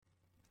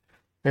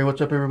Hey,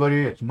 what's up,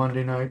 everybody? It's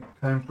Monday night,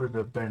 time for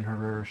the Ben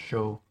Herrera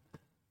Show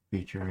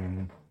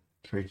featuring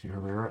Tracy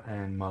Herrera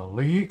and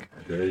Malik.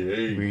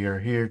 Hey. We are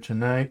here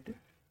tonight.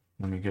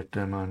 Let me get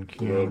them on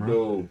camera.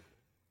 What up,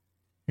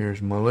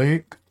 Here's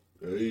Malik,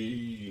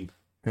 Hey.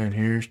 and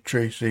here's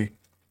Tracy.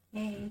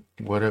 Hey.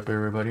 What up,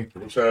 everybody?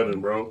 What's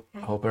happening, bro?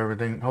 Hope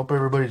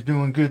everybody's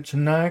doing good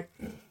tonight.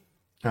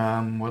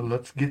 Well,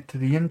 let's get to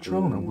the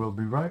intro, and we'll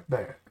be right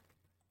back.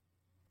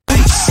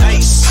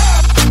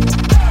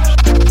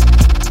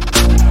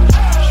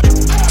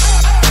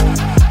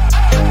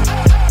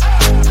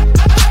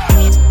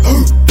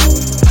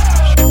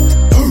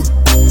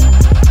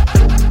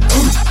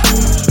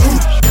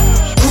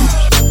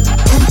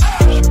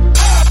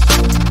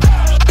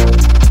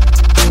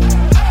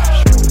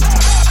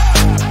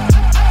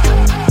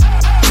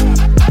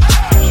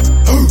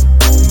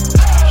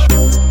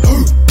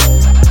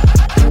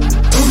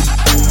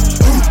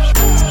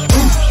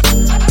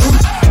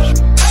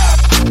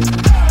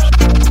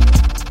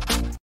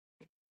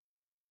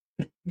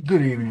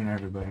 Good evening,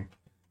 everybody.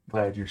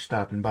 Glad you're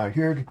stopping by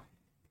here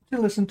to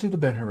listen to the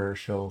Ben Herrera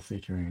Show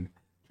featuring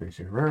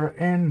Tracy Herrera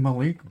and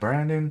Malik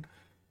Brandon.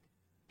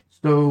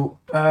 So,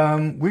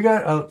 we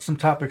got some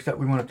topics that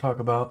we want to talk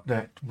about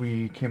that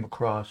we came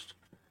across,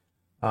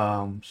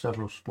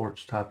 several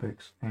sports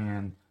topics,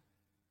 and,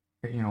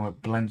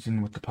 it blends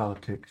in with the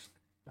politics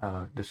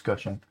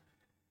discussion.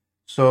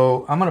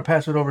 So, I'm going to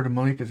pass it over to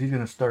Malik because he's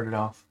going to start it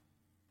off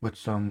with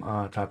some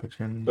topics.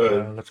 And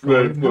let's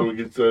go. Before we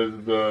get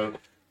started,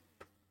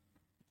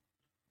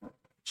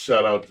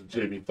 shout out to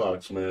Jamie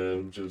Foxx,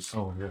 man. Just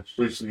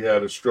recently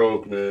had a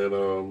stroke,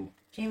 man.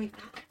 Jamie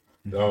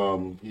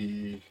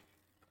Foxx.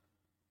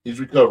 He's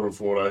recovering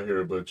from what I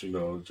hear, but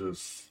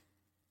just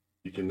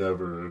you can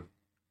never,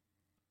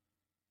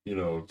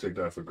 take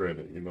that for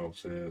granted. You know what I'm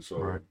saying? So,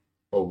 Right.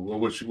 I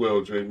wish you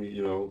well, Jamie.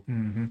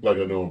 Mm-hmm. Like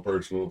I know him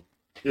personal.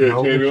 Yeah,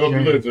 No, Jamie.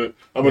 Jamie. Listen,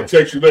 I'm gonna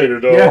text you later,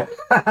 dog. Yeah.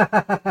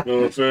 You know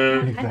what I'm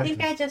saying? I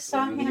think I just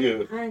saw him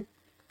Yeah. on.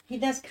 He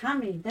does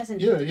comedy, doesn't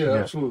he? Yeah,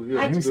 absolutely.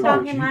 Yeah, I it's just good. saw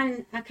him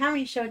on a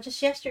comedy show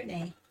just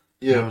yesterday.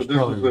 Yeah, That but was this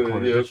probably was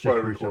recorded. it's This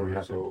probably just recently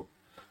recorded.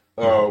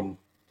 So,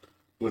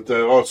 with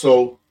that,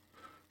 also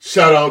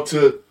shout out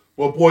to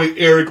my boy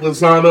Eric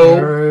Lozano.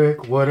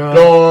 Eric, what up?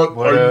 Dog,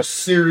 What are you up?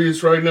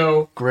 serious right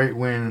now? Great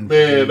win.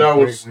 Man, that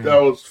Great win.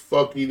 was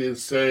fucking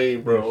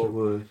insane, bro. Yes, it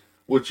was.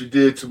 What you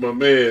did to my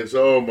man's.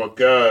 Oh my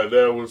god,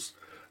 that was.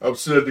 I'm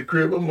sitting at the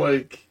crib. I'm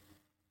like,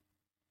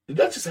 did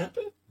that just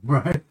happen?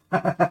 Right.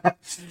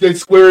 They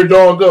squared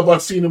dog up. I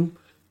seen him.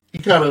 He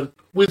kind of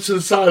went to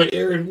the side of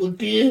Eric,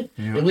 looked in,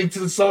 Yeah. and went to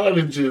the side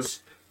and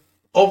just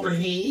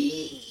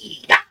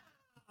overheat.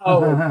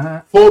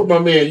 Oh, fold my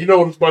man. You know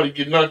when somebody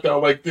get knocked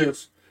out like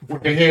this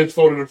with their hands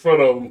folded in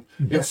front of them,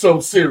 it's so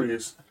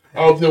serious.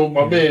 I was there with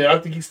my man. I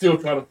think he's still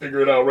trying to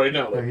figure it out right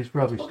now. Yeah, Like, he's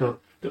probably still.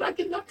 did I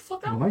get knocked the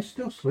fuck out? Am I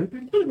still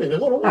sleeping? Wait a minute.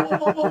 Hold on.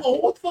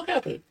 What the fuck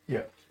happened?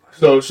 Yeah.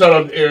 So shout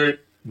out to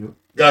Eric. Yep.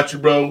 Got you,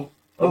 bro.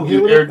 Oh,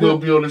 yeah, what Eric up, will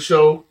be on the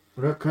show.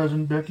 What up,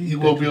 cousin Becky? He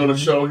will be on the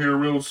show here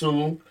real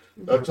soon.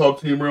 I talked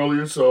to him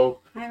earlier, so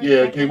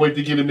yeah, can't wait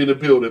to get him in the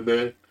building,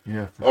 man.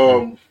 Yeah. For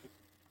sure.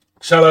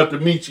 Shout out to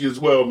Michi as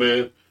well,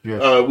 man.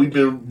 Yeah. We've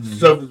been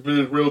stuff has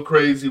been real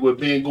crazy with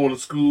being going to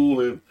school,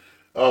 and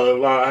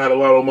I had a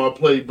lot on my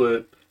plate.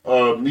 But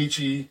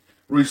Michi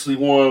recently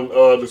won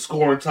the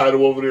scoring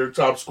title over there,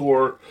 top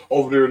scorer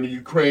over there in the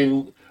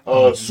Ukraine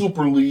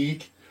Super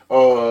League.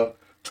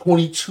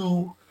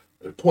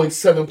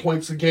 22.7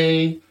 points a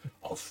game,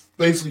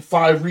 basically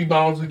 5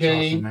 rebounds a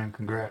game, Awesome, man.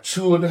 Congrats.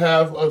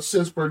 2.5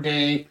 assists per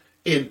game,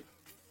 and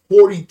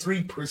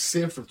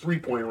 43% for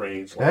 3-point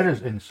range. That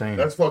is insane.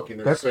 That's fucking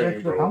insane,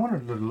 actually, bro. I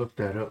wanted to look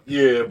that up.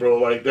 Yeah, bro.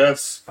 Like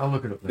that's. I'll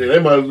look it up. Yeah, they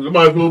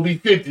might as well be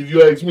 50 if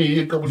you ask me. He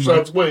a couple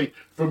shots away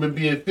from him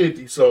being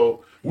 50.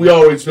 So we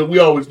always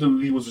knew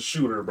he was a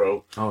shooter,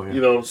 bro. Oh yeah.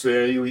 You know what I'm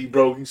saying? He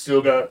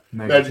still got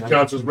Magic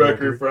Johnson's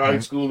record for high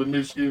school in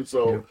Michigan.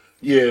 So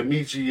yeah,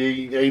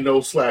 Michi ain't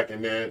no slacking,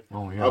 man.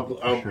 Oh yeah.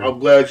 I'm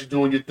glad you're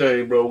doing your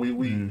thing, bro.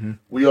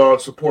 We all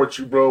support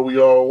you, bro. We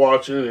all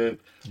watching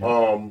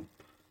and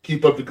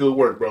keep up the good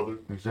work, brother.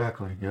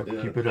 Exactly. Yep.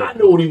 Yeah. Keep it up. I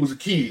know when he was a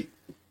kid.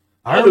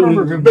 I knew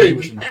remember he was a him.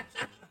 baby.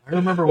 I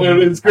remember when.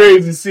 And it's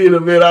crazy seeing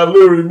him, man. I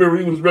literally remember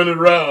he was running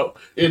around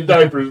in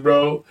diapers,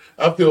 bro.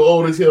 I feel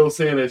old as hell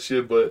saying that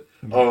shit, but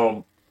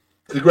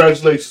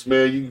congratulations,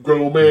 man. You a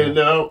grown man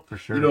now. For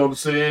sure. You know what I'm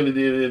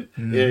saying?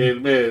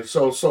 And man,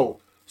 so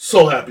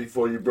happy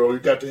for you, bro. You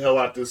got the hell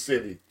out this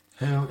city.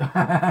 Hell,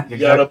 You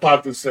got up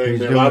out this thing,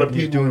 man. A lot of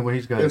he's people. doing what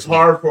he's got. It's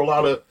hard for a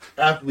lot of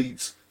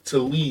athletes to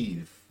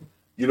leave.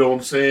 You know what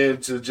I'm saying?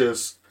 To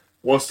just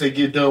once they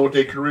get done with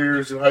their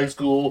careers in high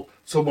school,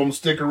 some of them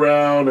stick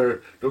around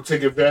or they'll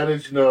take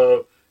advantage.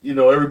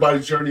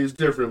 Everybody's journey is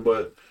different,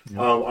 but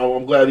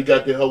I'm glad he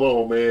got the hell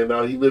on, man.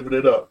 Now he living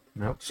it up.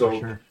 Yep, So for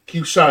sure.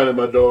 keep shining,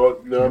 my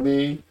dog. You know what I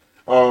mean?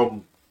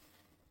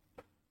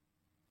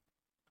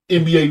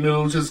 NBA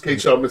news, just in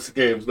case y'all missed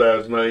the games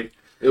last night.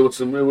 It was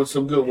some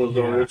good ones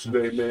on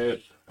yesterday, man.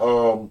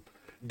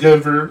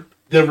 Denver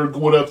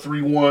going up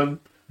 3-1.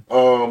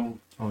 Oh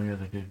Oh yeah,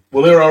 they did.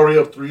 Well, they're already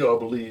up 3-0, I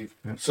believe.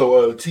 Yeah.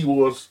 So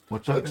T-Wolves.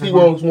 What's up?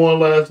 T-Wolves won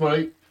last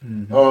night.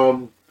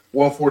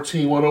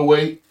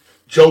 114-108.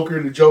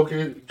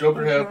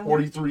 Joker had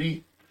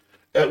 43.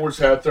 Edwards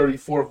had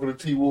 34 for the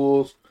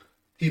T-Wolves.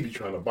 He be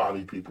trying to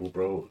body people,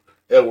 bro.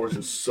 Edwards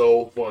is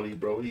so funny,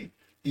 bro.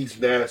 He's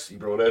nasty,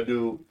 bro. That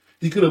dude,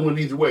 he could have went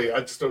either way. I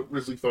just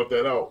really thought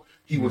that out.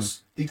 He could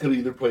have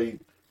either played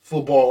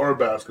football or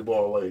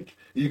basketball. Like,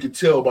 you could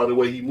tell by the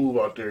way he moved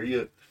out there. He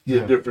a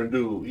different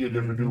dude. He a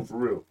different dude for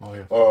real. Oh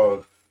yeah.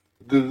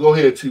 Go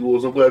ahead,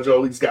 T-Wolves. I'm glad y'all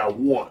at least got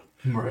one.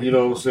 Right. You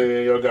know what I'm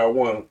saying? Y'all got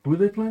one. Who are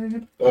they playing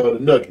again? The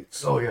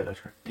Nuggets. Oh yeah,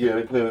 that's right. Yeah,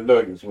 they playing the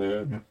Nuggets,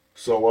 man. Yeah.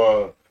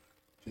 So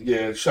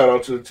shout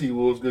out to the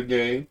T-Wolves. Good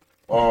game.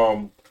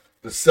 The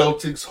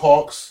Celtics,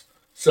 Hawks.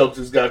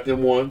 Celtics got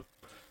them one.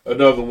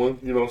 Another one,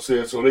 you know what I'm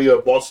saying? So they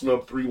Boston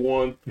up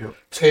 3-1. Yep.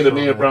 Tatum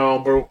and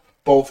Brown, bro,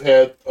 both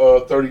had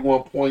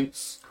 31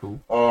 points.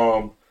 Cool.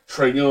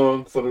 Trae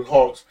Young for the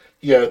Hawks,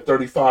 he had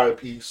 35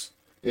 piece.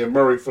 And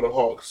Murray for the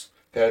Hawks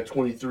had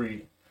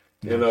 23.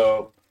 Yes. And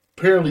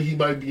apparently he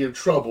might be in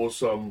trouble or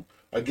something.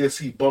 I guess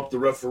he bumped the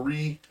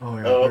referee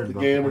of the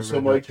game or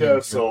something like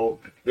that. So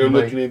they're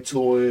looking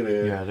into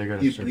it,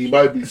 and he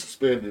might be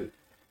suspended.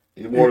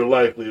 More than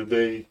likely, if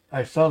they...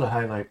 I saw the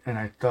highlight, and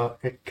I thought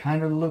it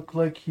kind of looked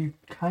like he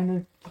kind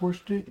of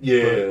forced it.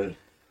 Yeah,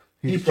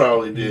 he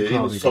probably did. He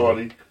was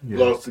salty. Yeah.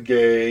 Lost the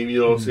game, you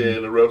know what I'm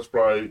saying? The refs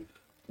probably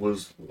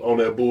was on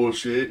that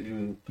bullshit.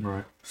 And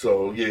right.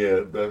 So,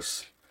 yeah,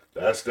 that's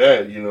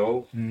that, you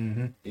know.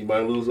 Mm-hmm. He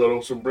might lose out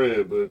on some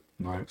bread, but...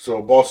 Right.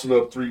 So, Boston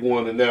up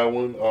 3-1 in that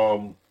one.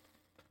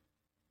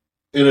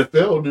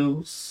 NFL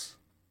news.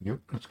 Yep,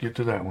 let's get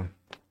to that one.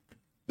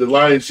 The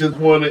Lions just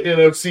won the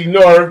NFC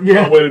North.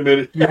 Yeah. Oh, wait a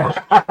minute. Yeah.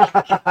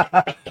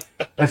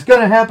 That's going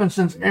to happen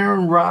since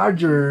Aaron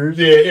Rodgers.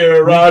 Yeah,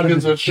 Aaron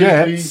Rodgers are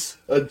Jets.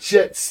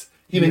 Jets.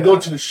 He didn't go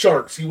to the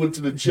Sharks. He went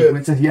to the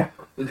Jets.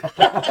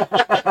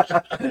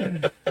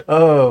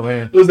 Oh,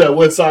 man. Was that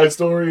West Side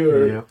Story?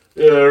 Or?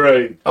 Yeah,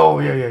 right. Oh,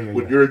 yeah.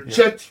 When you're a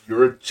Jet,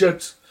 you're a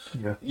Jet.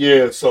 Yeah.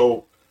 Yeah,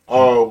 so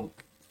Aaron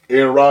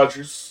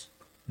Rodgers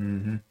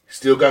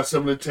still got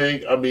some in the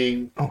tank. I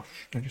mean,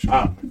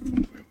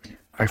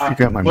 I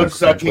forgot my much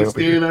as I can't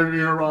stand under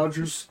Aaron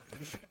Rodgers,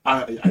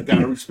 I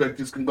gotta respect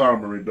his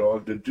conglomerate,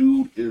 dog. The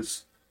dude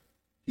is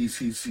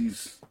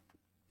he's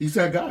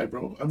that guy,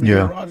 bro. I mean,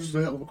 Aaron Rodgers is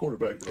a hell of a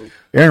quarterback, bro.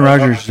 Aaron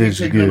Rodgers is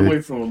take good. That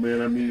away from him,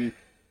 man. I mean,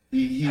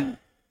 he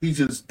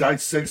just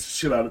dissects the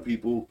shit out of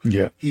people.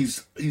 Yeah,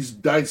 he's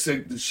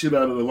dissected the shit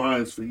out of the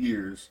Lions for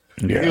years.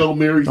 Yeah, Hail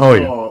Mary.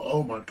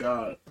 Oh my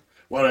God.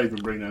 Why did I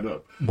even bring that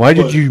up? Why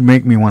did you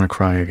make me want to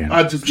cry again?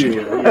 I just did.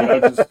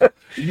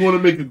 You want to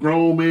make a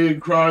grown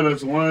man cry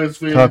that's a Lions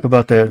fan? Talk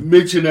about that.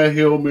 Mention that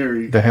Hail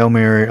Mary. The Hail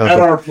Mary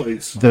at our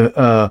place.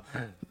 The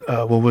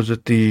what was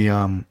it?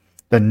 The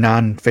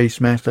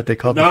non-face mask that they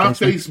called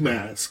non-face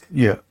mask.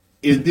 Yeah.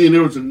 And then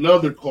there was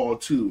another call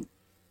too.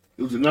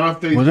 It was a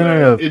non-face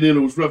mask, and then it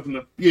was roughing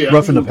the passer.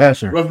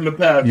 Roughing the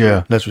passer.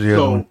 Yeah, that's what the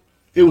other one.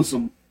 It was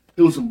some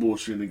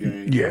bullshit in the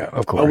game. Yeah,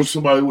 of course. I wish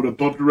somebody would have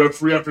bumped the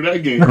referee after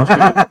that game.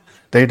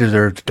 They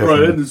deserved it.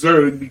 Right, they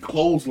deserved to be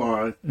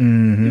clothesline.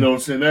 Mm-hmm. You know what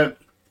I'm saying? That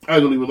I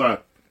don't even lie.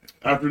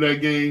 After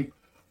that game,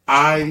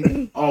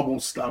 I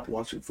almost stopped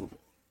watching football.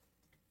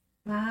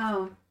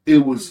 Wow.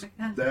 It was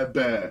that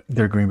bad.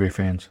 They're Green Bay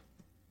fans.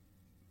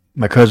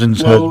 My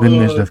cousin's husband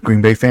is a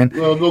Green Bay fan.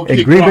 Well,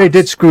 and Green Bay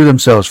did screw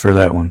themselves for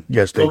that one.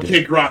 Yes, they did. Go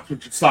kick rocks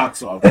with your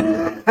socks off.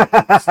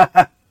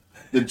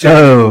 The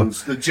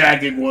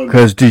jagged ones.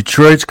 Because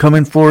Detroit's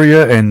coming for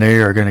you, and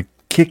they are going to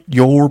kick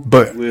your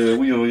butt. Yeah,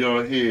 we on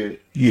your head.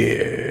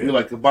 Yeah. You're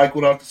like a bike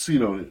without the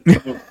seat on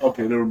it.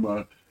 Okay, never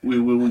mind. We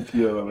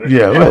kill on it.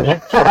 Yeah.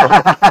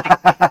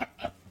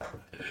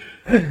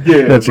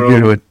 Yeah, that's bro. A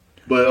good one.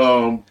 But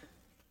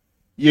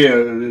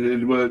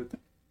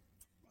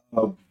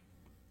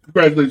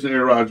congratulations to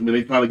Aaron Rodgers, man.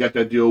 They finally got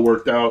that deal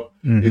worked out.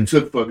 Mm-hmm. It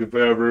took fucking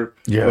forever.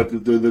 Yeah.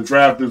 But the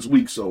draft this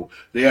week, so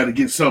they had to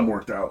get some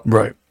worked out.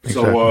 Right.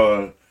 Exactly.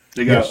 So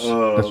they got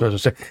that's what I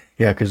was saying.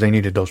 Yeah, because they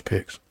needed those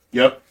picks.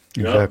 Yep.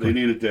 Exactly. Yep, they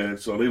needed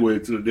that. So they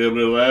waited to the damn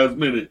last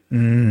minute.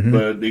 Mm-hmm.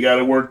 But they got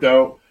it worked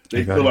out.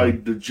 They feel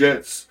like the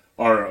Jets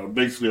are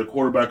basically a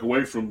quarterback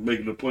away from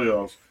making the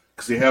playoffs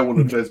because they have one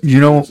of the best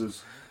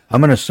defenses. I'm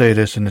going to say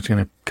this, and it's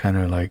going to kind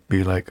of like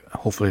be like,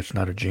 hopefully it's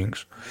not a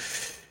jinx.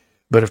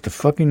 But if the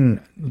fucking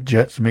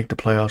Jets make the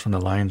playoffs and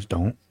the Lions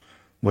don't,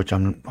 which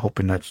I'm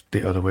hoping that's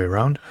the other way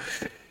around,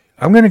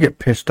 I'm going to get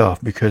pissed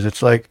off because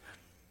it's like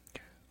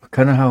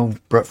kind of how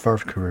Brett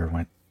Favre's career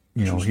went.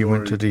 You know, he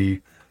went to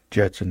the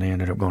Jets and they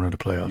ended up going to the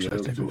playoffs. Yeah, I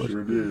think it was.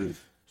 Sure did.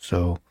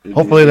 So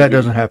hopefully that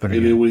doesn't happen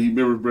again. And then when he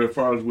remembered Brett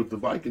Favre with the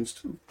Vikings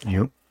too.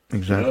 Yep,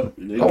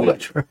 exactly.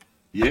 That's right.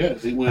 Yeah,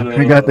 they went. I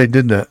forgot they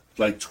did that.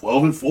 Like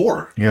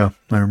 12-4. Yeah,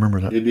 I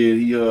remember that. And then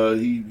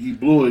he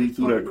blew it. He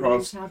threw that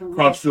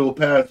crossfield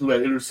pass, threw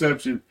that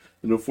interception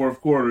in the fourth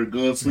quarter.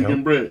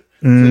 Gunslinging Brett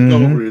took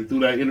over and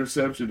threw that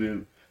interception,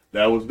 and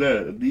that was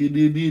that.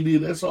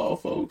 That's all,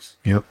 folks.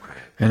 Yep.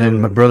 And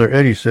then my brother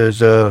Eddie says,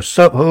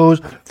 "Sup, hoes?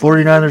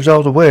 49ers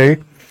all the way."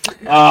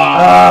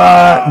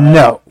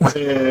 No.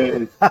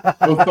 Man.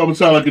 I'm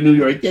sound like a New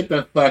York. Get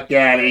the fuck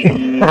out of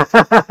here.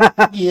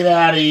 Get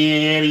out of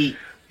here, Eddie.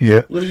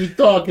 Yeah. What are you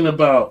talking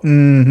about?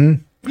 Mm-hmm.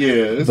 Yeah,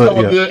 it's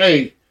all good.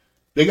 Hey,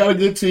 they got a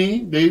good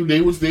team. They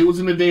was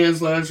in the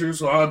dance last year,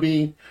 so I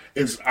mean,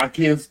 I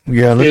can't.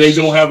 Yeah, they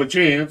don't have a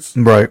chance,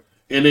 right?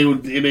 And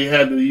they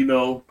had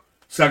to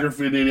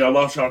sacrifice. Y'all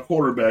lost our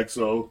quarterback,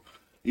 so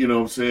you know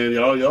what I'm saying.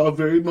 Y'all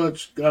very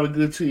much got a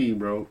good team,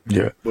 bro.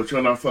 Yeah, but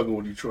y'all not fucking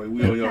with Detroit.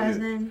 We on y'all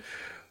head.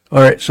 All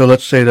right, so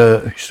let's say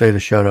the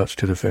shout outs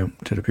to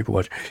the people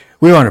watching.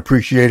 We want to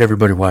appreciate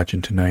everybody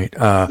watching tonight.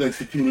 Thanks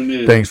for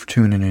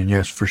tuning in.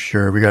 Yes, for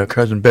sure. We got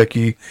cousin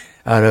Becky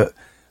out of,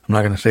 I'm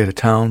not going to say the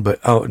town, but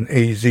out in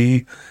AZ,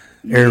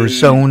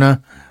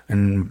 Arizona,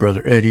 and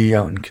brother Eddie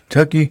out in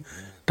Kentucky.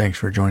 Thanks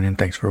for joining.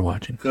 Thanks for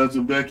watching.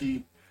 Cousin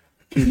Becky,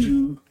 could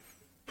you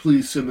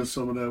please send us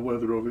some of that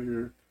weather over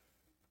here?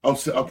 I'll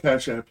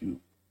cash app you.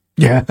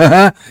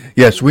 Yeah.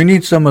 Yes, we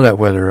need some of that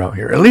weather out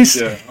here. At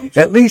least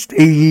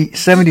a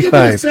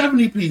 75.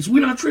 70 piece.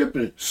 We're not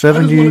tripping.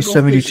 70,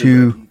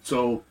 72. Fishing,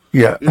 so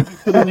yeah. If you're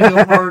feeling in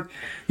your heart,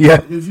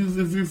 yeah. If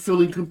you're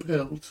feeling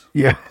compelled.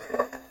 Yeah.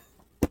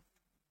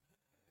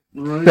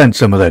 Right. Send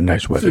some of that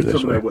nice weather this way.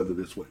 Send some of that weather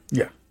this way.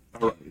 Yeah.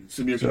 All right.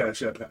 Send me a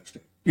cash app hashtag.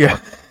 Yeah.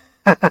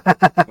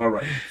 All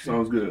right.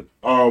 Sounds good.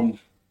 NFL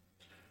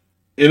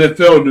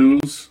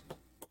news.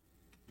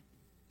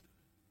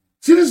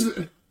 See,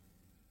 this.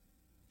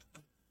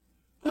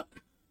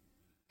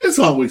 It's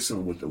always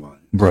something with the Lions.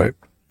 Right.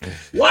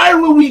 Why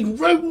would we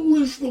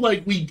feel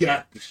like we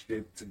got the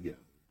shit together?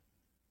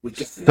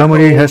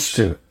 Somebody has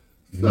to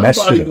mess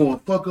it up. Somebody going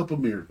to fuck up a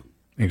miracle.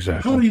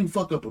 Exactly. How do you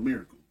fuck up a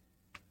miracle?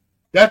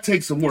 That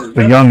takes some work.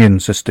 The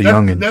youngins, it's the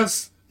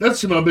youngins.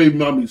 That's what my baby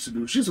mom used to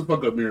do. She used to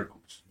fuck up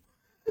miracles.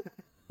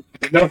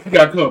 And now she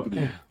got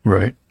company.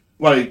 Right.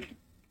 Like,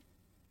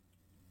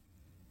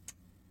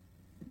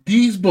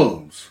 these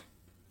bums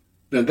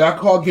that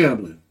got caught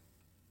gambling.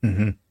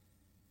 Mm-hmm.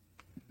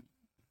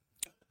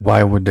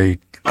 Why would they?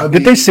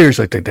 Did they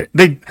seriously think that?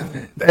 They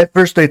at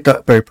first they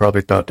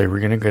probably thought they were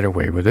going to get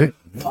away with it.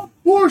 Of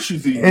course you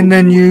think. And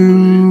then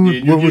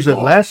what was it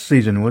last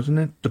season? Wasn't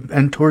it?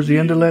 And towards the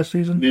end of last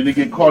season. Then they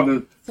get caught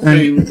in the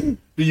same.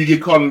 Then you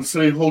get caught in the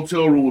same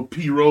hotel room with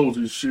P. Rose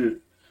and shit.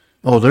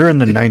 Oh, they're in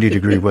the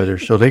 90-degree weather,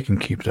 so they can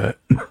keep that.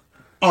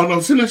 Oh no,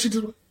 send that shit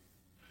to.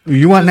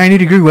 You want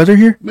 90-degree weather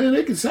here? Man,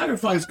 they can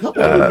sacrifice a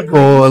couple of degrees.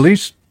 Well, at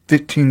least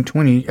 15,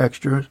 20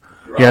 extras.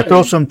 Right. Yeah,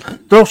 throw some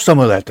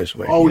of that this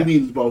way. All we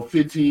need is about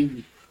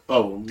 15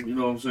 of them. You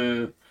know what I'm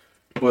saying?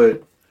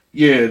 But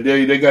yeah,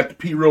 they got the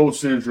Pete Rose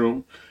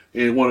syndrome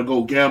and want to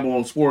go gamble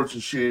on sports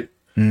and shit.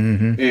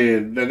 Mm-hmm.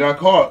 And they got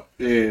caught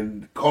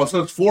and cost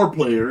us 4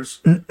 players.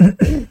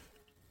 And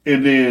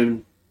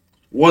then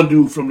one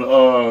dude from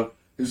the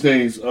his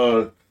name's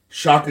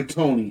Shaka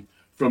Tony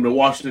from the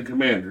Washington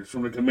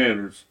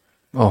Commanders.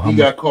 Oh, he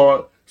got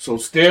caught. So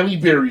Stanley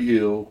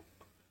Berryhill,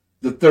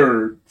 the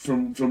third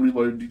from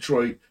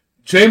Detroit.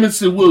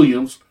 Jamison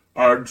Williams,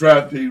 our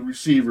draft pick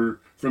receiver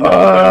from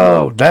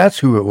Alabama. That's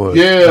who it was.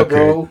 Yeah, okay.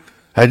 Bro.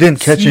 I didn't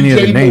catch any of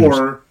the names.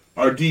 Moore,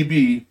 our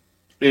DB,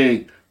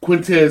 and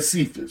Quintez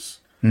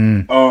Cephas.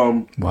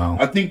 Wow.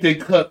 I think they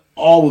cut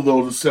all of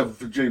those except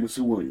for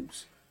Jamison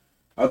Williams.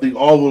 I think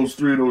all those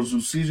 3 of those,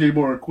 CJ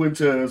Moore and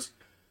Quintez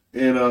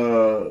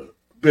and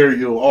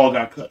Berryhill, all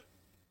got cut.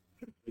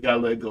 They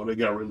got let go. They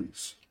got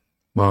released.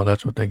 Well,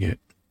 that's what they get.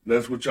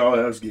 That's what y'all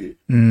ass get.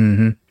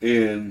 Mm-hmm.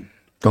 And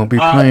don't be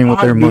playing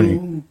with their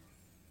money.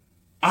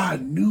 I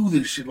knew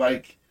this shit.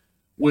 Like,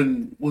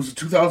 when was it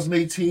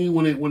 2018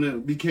 when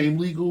it became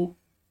legal?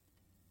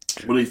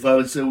 When they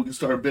finally said we could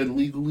start betting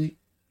legally?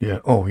 Yeah.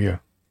 Oh, yeah.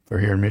 For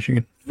here in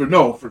Michigan?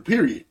 For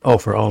period. Oh,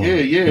 for all.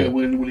 Yeah.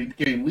 When it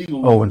became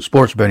legal. Oh, and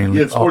sports betting.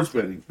 Yeah, sports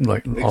betting.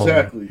 Like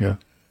exactly. Yeah.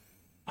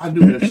 I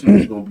knew that shit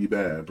was gonna be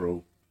bad,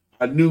 bro.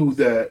 I knew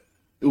that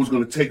it was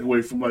gonna take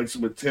away from like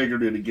some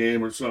integrity in the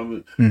game or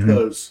something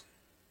because.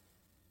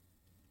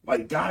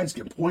 Like, guys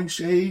can point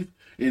shave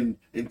and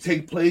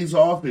take plays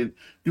off and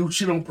do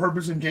shit on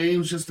purpose in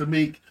games just to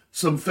make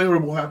something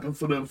favorable happen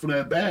for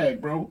that bag,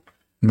 bro.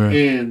 Yeah.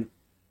 And,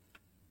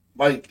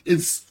 like,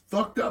 it's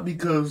fucked up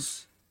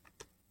because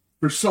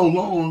for so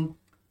long,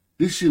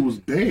 this shit was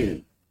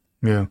banned.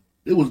 Yeah.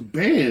 It was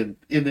banned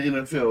in the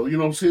NFL. You know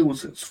what I'm saying? It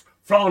was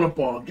frowned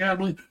upon.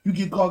 Gambling, you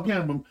get caught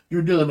gambling,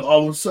 you're done.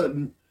 All of a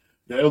sudden,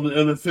 the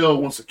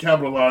NFL wants to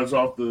capitalize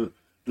off the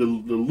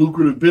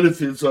lucrative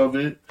benefits of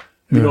it.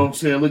 You know what I'm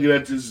saying? Looking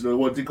at this,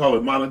 what they call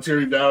it,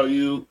 monetary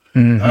value,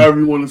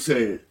 however you want to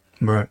say it.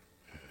 Right.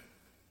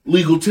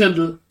 Legal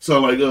tender,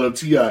 sound like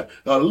T.I.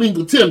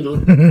 Legal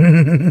tender.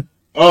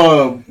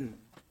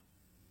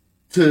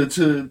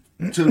 To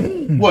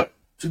what?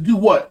 To do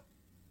what?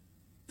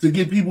 To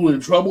get people in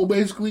trouble,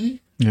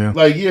 basically? Yeah.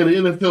 Like, yeah, the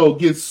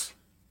NFL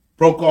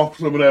broke off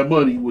some of that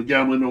money with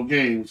gambling on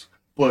games,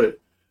 but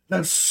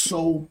that's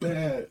so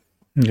bad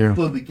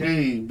for the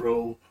game,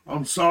 bro.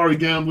 I'm sorry,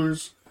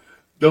 gamblers.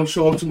 Don't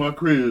show up to my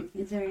crib.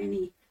 Is there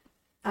any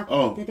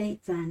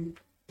up-to-dates on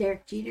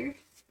Derek Jeter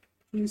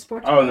from the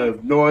sports? I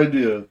have no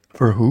idea.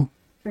 For who?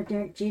 for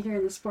Derek Jeter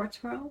in the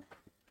sports world?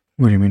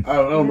 What do you mean? I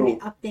don't Any know.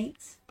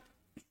 updates?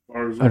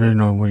 I don't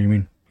know. What do you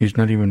mean? He's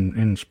not even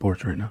in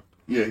sports right now.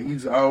 Yeah,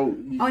 he's out.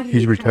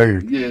 He's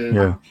retired.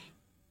 Yeah.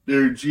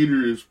 Derek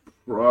Jeter is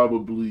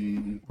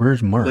probably.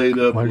 Where's Mark? Laid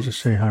up Why does it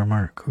say hi,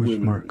 Mark? Who's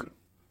women. Mark?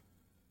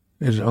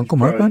 Is it Uncle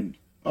Mark on?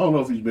 I don't know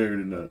if he's married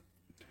or not.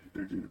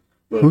 Derek Jeter.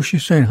 But Who's she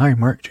saying hi,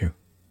 Mark to?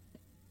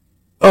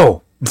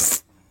 Oh,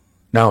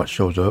 now it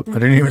shows up. I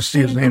didn't even see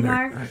his name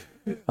there.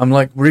 I'm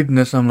like reading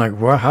this. I'm like,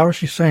 well, how is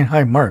she saying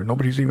hi, Mark?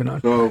 Nobody's even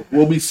on. So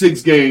we'll be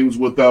 6 games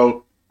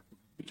without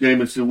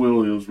Jamison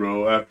Williams,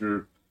 bro.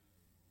 After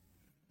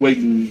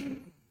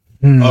waiting,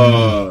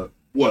 12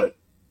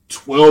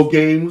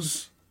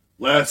 games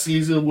last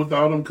season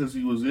without him because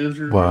he was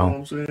injured. Wow. You know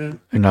what I'm saying?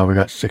 And now we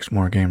got 6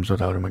 more games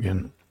without him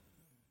again.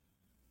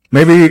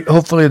 Maybe,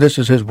 hopefully, this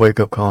is his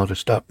wake-up call to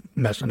stop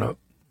messing up.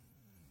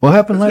 What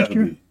happened last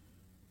year?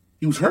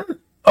 He was hurt.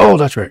 Oh,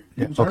 that's right.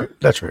 Yeah, was okay, hurt.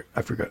 that's right.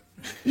 I forgot.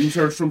 He was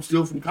hurt from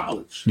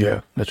college.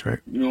 Yeah, that's right.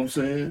 You know what I'm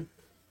saying?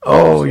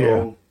 Oh, So,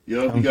 yeah.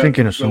 Yeah, I'm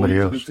thinking of somebody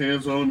else. His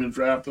hands on him and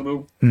drafted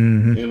him,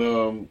 Mm-hmm.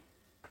 and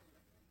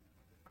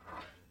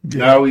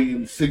now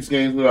he's 6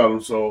 games without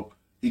him, so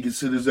he can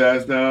sit his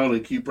ass down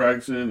and keep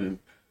practicing,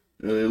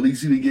 and at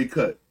least he didn't get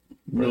cut.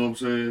 You know what I'm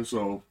saying?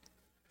 So,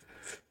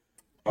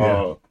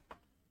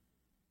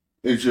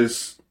 it's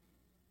just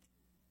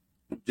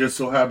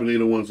so happened they're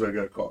the ones that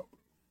got caught.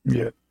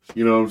 Yeah.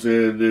 You know what I'm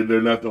saying?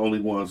 They're not the only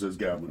ones that's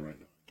gambling right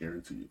now. I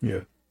guarantee you. Yeah,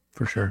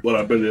 for sure. But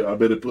I bet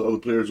it put other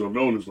players on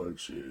notice like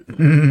shit. Let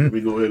me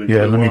go ahead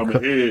and let me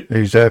cut ahead.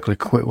 Exactly.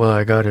 Quit while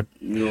I got it.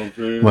 You know what I'm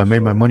saying? Well, I made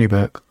my money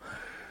back.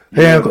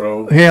 Yeah,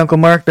 Hey, Uncle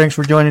Mark, thanks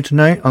for joining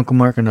tonight. Uncle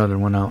Mark, another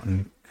one out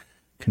in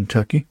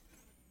Kentucky.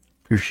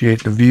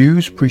 Appreciate the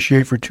views.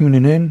 Appreciate for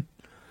tuning in.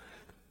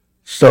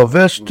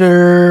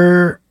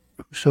 Sylvester.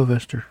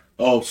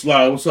 Oh,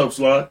 Sly. What's up,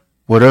 Sly?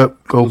 What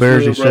up? Go What's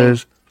Bears, good, he bro?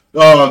 says.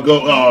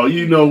 Oh,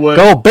 you know what?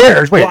 Go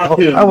Bears. Wait,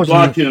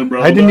 Block him,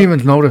 bro. I didn't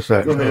even notice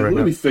that. Go ahead. Right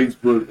Let now. me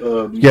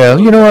Facebook. Yeah,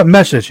 you know what?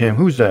 Message him.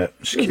 Who's that?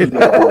 Just kidding.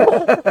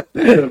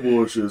 That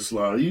bullshit,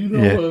 Sly. You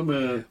know what,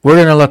 man? We're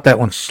going to let that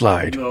one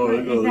slide. Is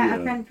that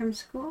a friend from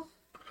school?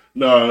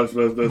 No, that's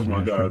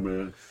my guy,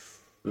 man.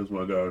 That's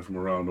my guy from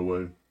around the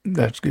way.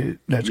 That's good.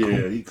 That's cool.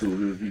 Yeah, he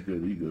cool. He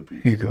good.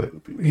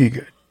 He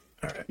good.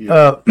 All right.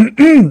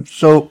 Yeah.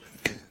 So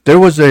there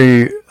was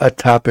a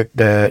topic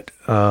that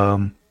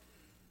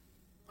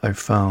I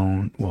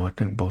found. Well, I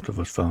think both of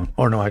us found.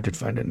 Or no, I did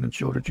find it and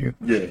showed it to you.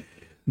 Yeah.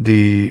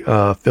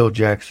 The Phil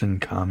Jackson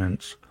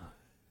comments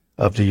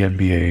of the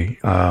NBA.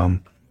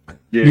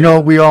 Yeah. You know,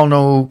 we all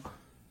know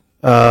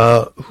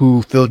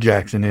who Phil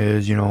Jackson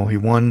is. You know, he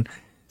won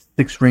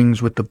 6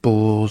 rings with the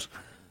Bulls,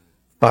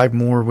 5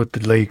 more with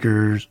the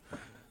Lakers.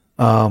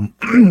 One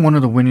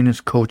of the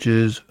winningest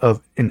coaches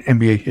in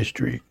NBA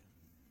history.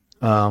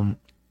 You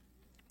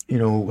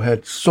know,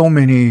 had so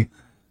many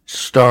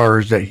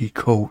stars that he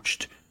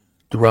coached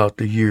throughout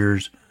the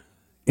years,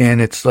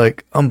 and it's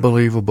like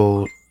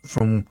unbelievable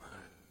from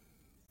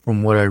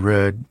what I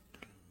read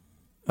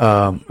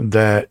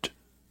that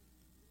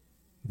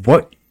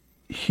what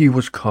he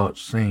was caught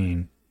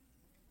saying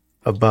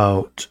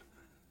about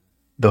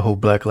the whole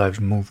Black Lives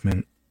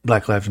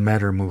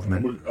Matter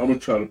movement. I'm gonna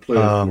try to play it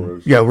for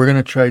us. Yeah, we're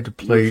gonna try to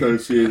play Try to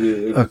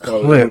see if a I'm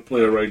gonna clip.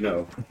 play it right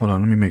now. Hold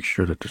on, let me make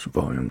sure that this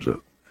volume's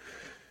up.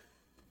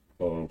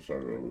 Oh, I'm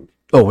sorry, Robert.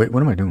 Oh wait,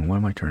 what am I doing? Why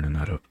am I turning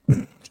that up?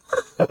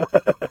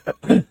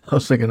 I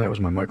was thinking that was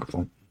my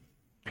microphone.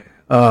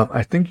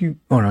 I think you.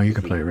 Oh no, you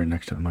can play it right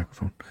next to the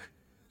microphone.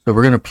 So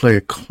we're gonna play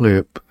a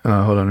clip.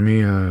 Hold on, let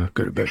me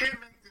go to back. You can't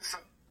make this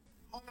up.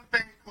 Hall of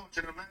Fame coach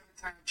and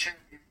 11-time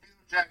champion Phil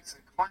Jackson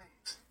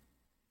claims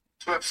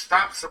to have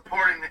stopped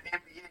supporting the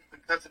NBA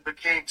because it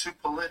became too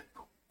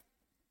political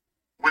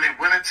when it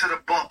went into the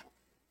bubble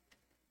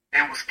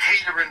and was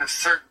catering to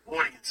certain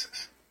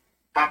audiences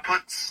by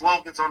putting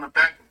slogans on the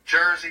back of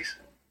jerseys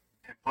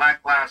and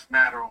Black Lives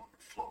Matter on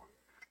the floor.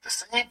 The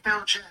same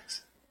Phil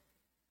Jackson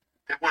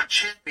that won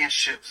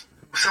championships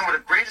with some of the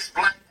greatest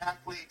black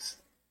athletes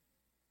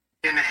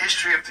in the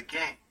history of the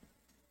game.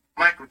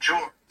 Michael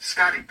Jordan,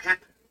 Scottie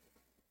Pippen,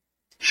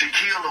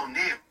 Shaquille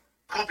O'Neal,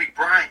 Kobe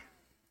Bryant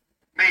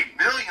made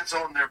millions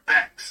on their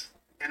backs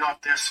and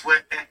off their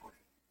sweat equity.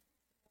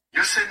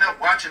 You're sitting up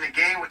watching a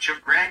game with your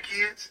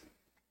grandkids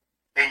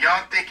and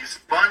y'all think it's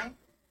funny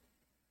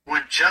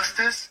when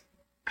justice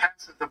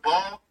passes the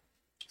ball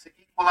to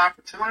equal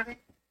opportunity?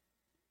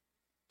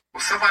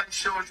 When somebody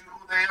shows you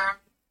who they are,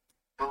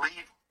 believe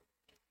them.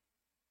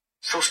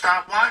 So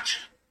stop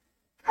watching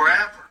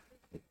forever.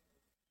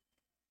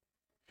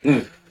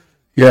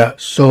 Yeah,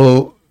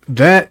 so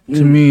that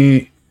to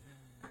me,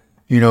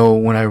 you know,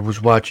 when I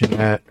was watching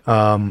that,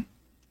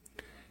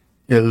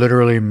 it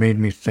literally made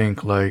me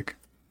think like,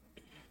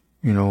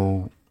 you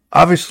know,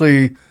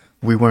 obviously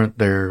we weren't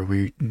there.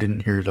 We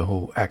didn't hear the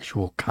whole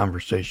actual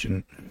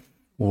conversation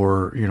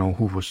or, you know,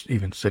 who was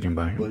even sitting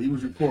by him. But he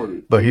was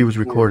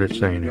recorded.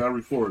 Saying He it. got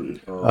recorded.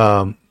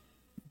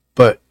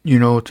 But, you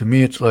know, to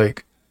me, it's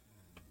like,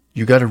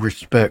 you got to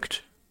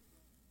respect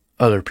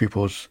other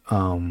people's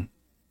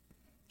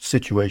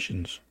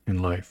situations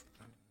in life.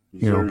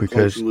 It's You know, very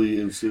because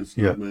culturally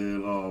insensitive,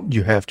 man.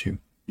 you have to.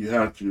 You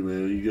have to,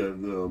 man. You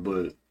got,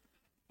 but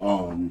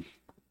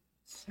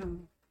So,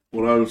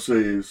 what I would say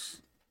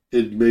is,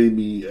 it made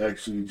me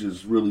actually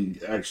just really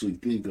actually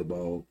think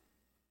about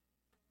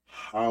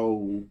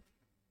how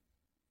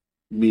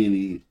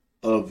many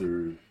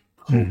other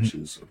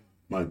coaches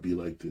might be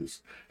like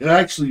this. It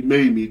actually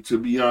made me, to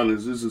be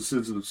honest, this is a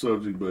sensitive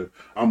subject, but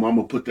I'm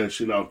gonna put that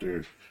shit out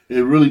there. It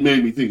really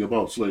made me think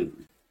about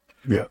slavery.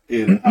 Yeah.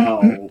 And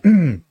how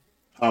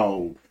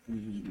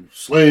the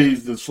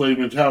slave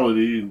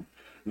mentality, and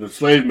the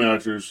slave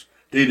masters,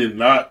 they did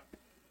not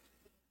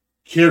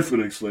care for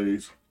their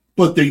slaves,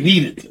 but they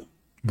needed them.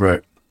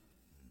 Right.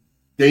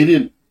 They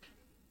didn't.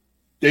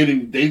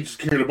 They just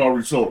cared about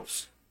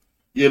results.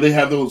 Yeah, they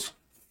have those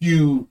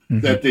few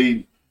that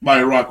they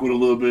might rock with a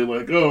little bit,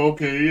 like, oh,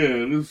 okay,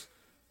 yeah,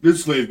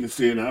 this slave can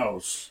stay in the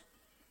house.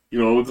 You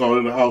know, we call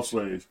it a house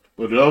slave.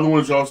 But the other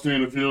ones, y'all stay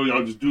in the field,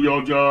 y'all just do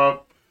your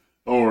job,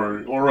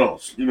 or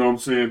else. You know what I'm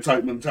saying?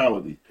 Type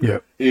mentality. Yeah.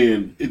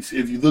 And it's,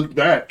 if you look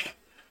back,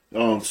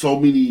 so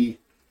many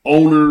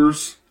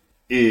owners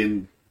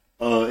and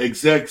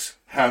execs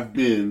have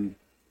been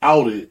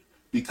outed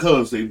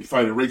because they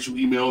fighting racial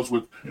emails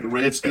with the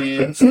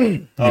Redskins.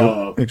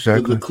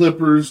 Exactly. The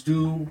Clippers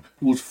dude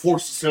who was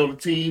forced to sell the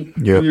team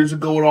 2 years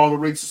ago with all the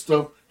racist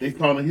stuff. They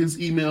found in his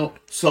email.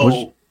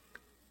 So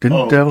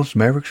didn't Dallas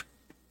Mavericks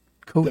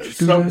coach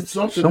do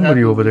that?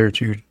 Somebody over there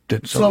too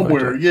did something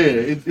somewhere. like Yeah,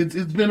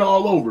 it's been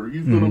all over.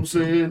 You feel what I'm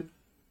saying?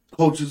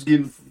 Coaches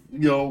getting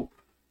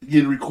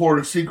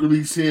recorded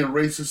secretly saying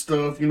racist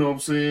stuff. You know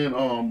what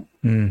I'm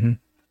saying?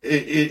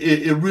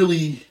 It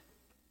really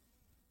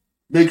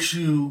makes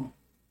you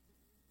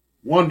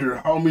wonder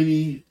how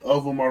many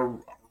of them are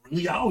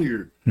really out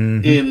here,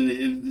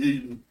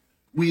 and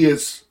we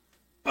as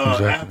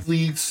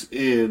athletes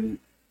and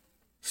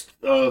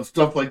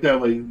stuff like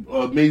that,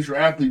 like major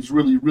athletes,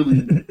 really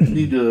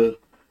need to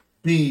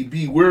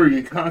be wary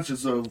and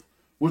conscious of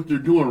what they're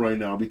doing right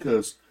now,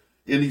 because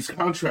in these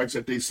contracts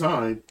that they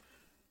sign,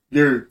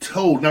 they're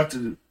told not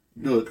to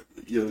look.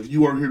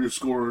 You are here to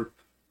score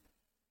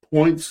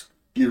points,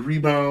 get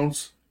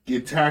rebounds,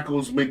 get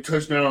tackles, make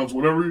touchdowns,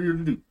 whatever you're here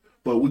to do.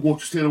 But we want you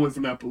to stand away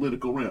from that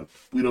political realm.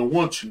 We don't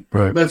want you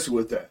messing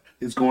with that.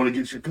 It's going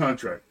against your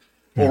contract.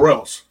 Or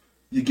else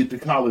you get the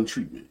Colin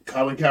treatment,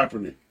 Colin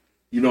Kaepernick.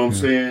 You know what I'm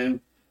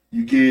saying?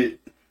 You get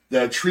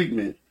that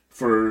treatment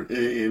for,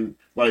 and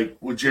like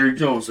with Jerry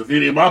Jones. If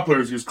any of my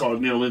players gets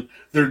caught kneeling,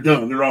 they're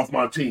done. They're off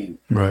my team.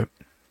 Right.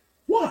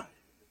 Why?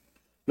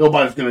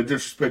 Nobody's going to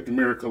disrespect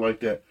America like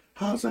that.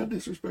 How's that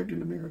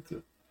disrespecting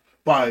America?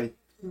 By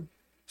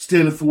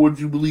standing for what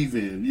you believe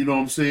in. You know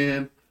what I'm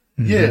saying?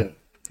 Yeah.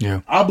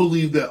 I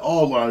believe that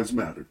all lives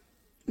matter.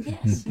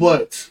 yes.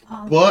 But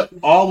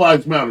all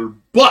lives matter.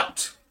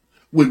 But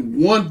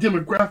when one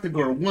demographic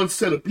or one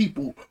set of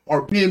people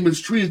are being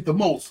mistreated the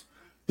most,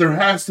 there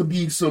has to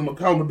be some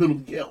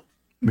accountability held.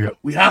 Yep.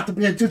 We have to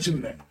pay attention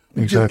to that.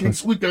 We just can't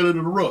sweep that under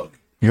the rug.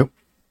 Yep.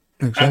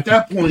 Exactly. At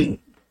that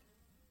point,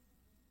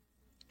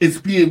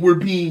 we're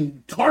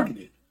being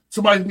targeted.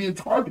 Somebody's being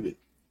targeted.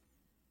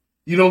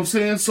 You know what I'm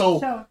saying?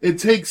 So it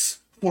takes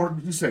for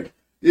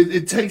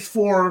it takes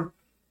for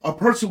a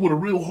person with a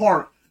real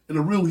heart and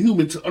a real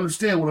human to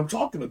understand what I'm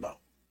talking about.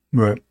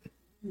 Right.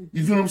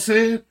 You feel what I'm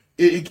saying?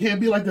 It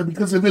can't be like that,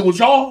 because if it was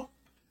y'all,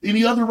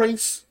 any other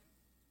race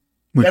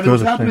that it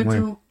was happening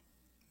to,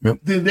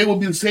 then they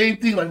would be the same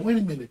thing. Like, wait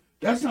a minute,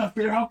 that's not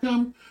fair. How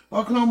come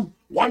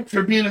whites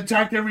are being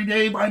attacked every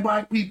day by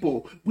black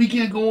people? We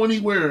can't go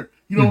anywhere.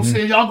 You know what I'm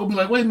saying? Y'all gonna be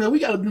like, wait a minute, we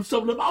got to do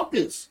something about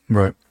this.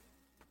 Right.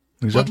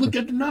 Exactly. But look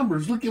at the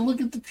numbers. Look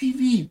at the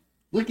TV.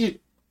 Look at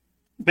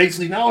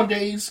basically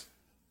nowadays.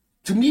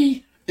 To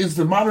me, is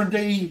the modern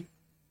day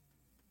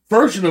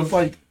version of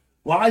like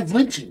live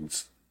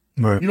lynchings.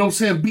 Right. You know what I'm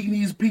saying? Beating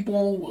these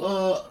people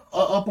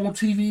up on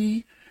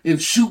TV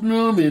and shooting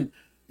them and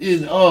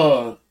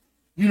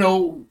you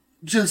know,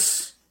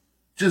 just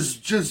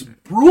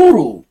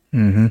brutal.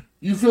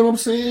 You feel what I'm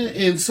saying?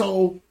 And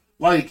so,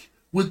 like,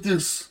 with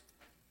this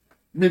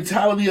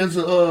mentality as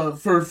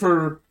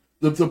for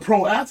the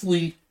pro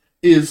athlete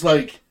is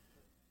like,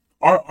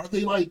 are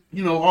they like,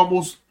 you know,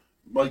 almost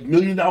like $1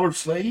 million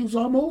slaves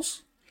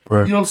almost?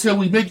 Right. You know what I'm saying?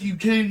 We make you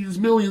Canadians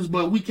millions,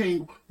 but we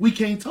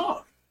can't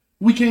talk.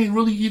 We can't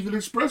really even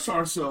express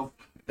ourselves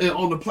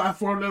on the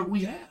platform that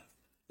we have.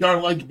 Y'all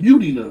are like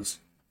muting us.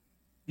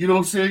 You know what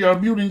I'm saying? Y'all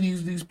muting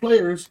these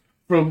players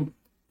from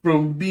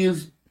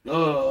being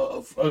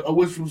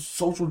away from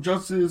social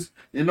justice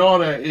and all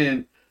that.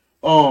 And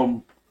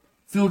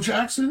Phil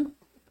Jackson,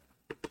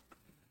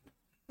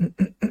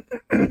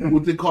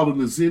 what they call him,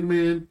 the Zen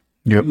Man.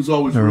 Yep. He was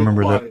always I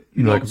remember quiet, that.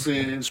 you know like, what I'm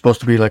saying? It's supposed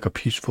to be like a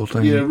peaceful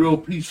thing. Yeah, real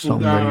peaceful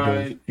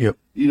guy. Yep.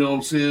 You know what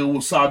I'm saying?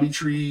 Wasabi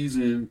trees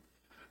and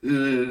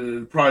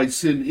probably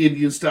sitting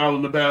Indian style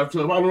in the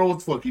bathtub. I don't know what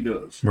the fuck he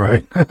does.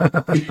 Right.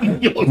 You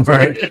know what I'm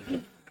right.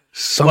 saying?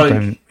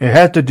 Something. Like, it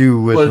had to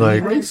do with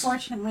like.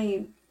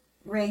 Unfortunately,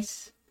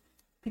 race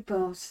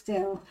people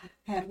still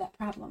have that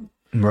problem.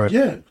 Right.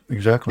 Yeah.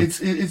 Exactly.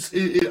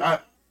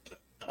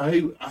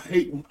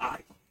 hate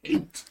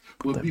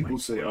when people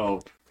say,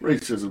 "Oh,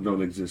 racism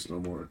don't exist no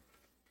more."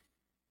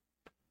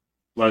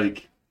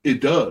 Like it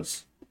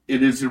does.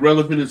 It is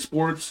irrelevant in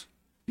sports.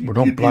 Well,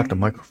 don't block the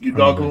microphone. You're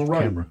doggone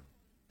right. Camera.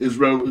 It's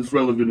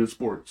relevant in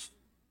sports.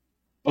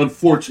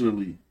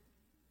 Unfortunately,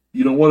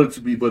 you don't want it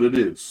to be, but it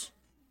is.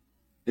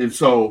 And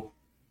so,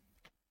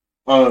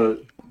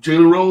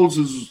 Jalen Rose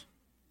is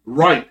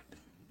right.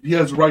 He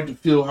has a right to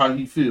feel how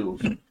he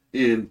feels.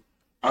 And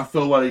I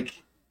felt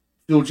like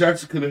Phil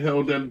Jackson could have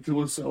held that to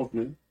himself,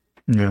 man.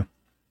 Yeah.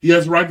 He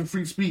has a right to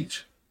free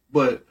speech,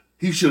 but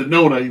he should have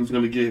known that he was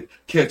going to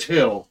catch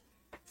hell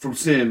from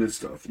saying this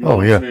stuff. You know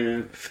what I'm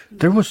saying?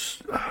 There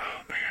was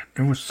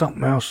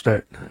something else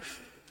that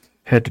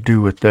had to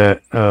do with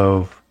that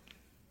of,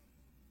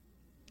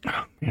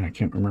 I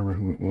can't remember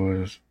who it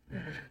was.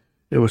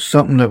 It was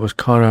something that was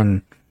caught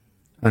on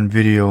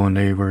video, and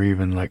they were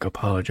even like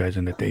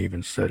apologizing that they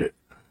even said it.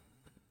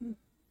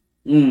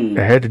 It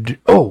had to do.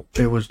 Oh,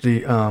 it was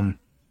the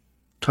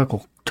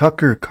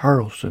Tucker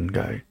Carlson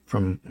guy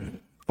from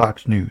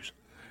Fox News,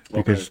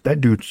 because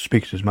that dude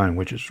speaks his mind,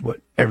 which is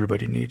what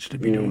everybody needs to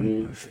be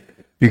doing.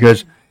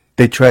 Because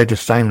they tried to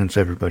silence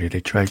everybody. They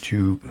tried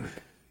to,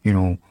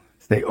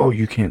 say, "Oh,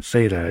 you can't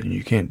say that, and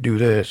you can't do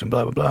this, and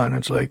blah blah blah." And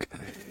it's like,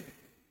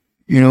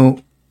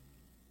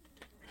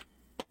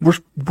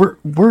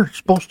 we're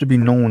supposed to be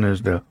known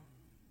as the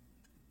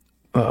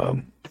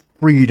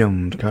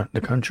freedom,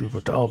 the country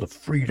with all the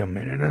freedom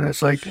in it, and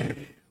it's like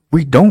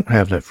we don't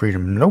have that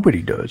freedom.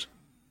 Nobody does.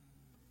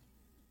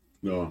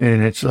 No.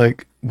 And it's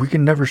like we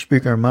can never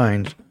speak our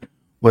minds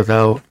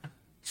without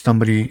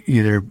somebody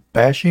either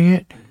bashing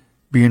it,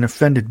 being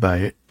offended by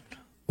it,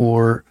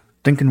 or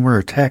thinking we're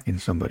attacking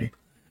somebody.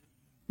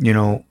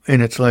 And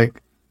it's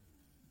like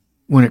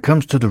when it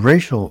comes to the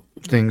racial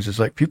things, it's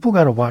like people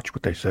got to watch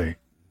what they say.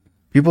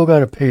 People got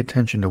to pay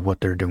attention to what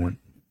they're doing,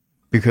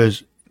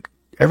 because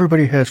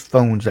everybody has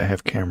phones that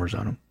have cameras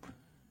on them.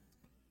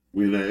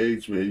 We're in that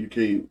age, man.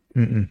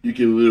 You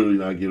can literally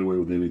not get away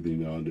with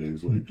anything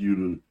nowadays. Like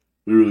you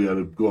literally got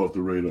to go off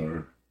the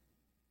radar.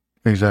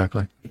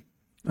 Exactly.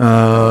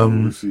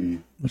 Let's see.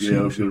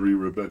 I was going to read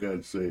Rebecca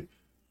had to say,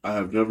 I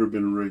have never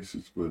been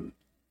racist, but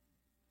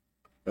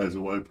as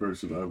a white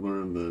person, I've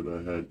learned that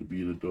I had to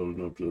be an adult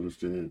enough to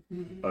understand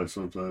I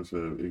sometimes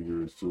have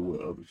ignorance to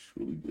what others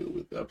truly deal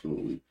with.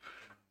 Absolutely.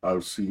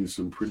 I've seen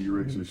some pretty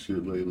racist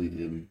shit lately,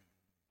 and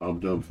I'm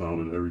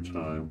dumbfounded every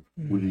time.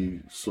 We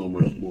need so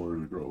much more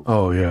in growth.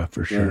 Oh, yeah,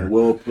 for sure. And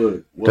well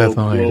put.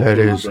 Definitely. That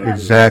is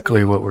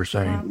exactly what we're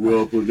saying.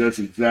 Well put. That's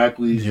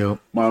exactly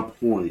my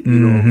point. You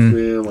know what I'm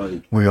saying?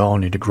 Like, we all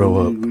need to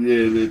grow up.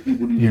 Yeah,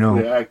 people need to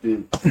quit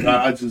acting.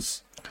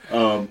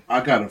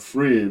 I got a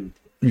friend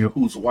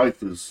whose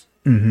wife is,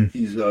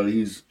 he's in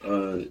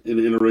an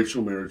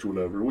interracial marriage or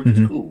whatever, which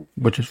is cool.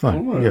 Which is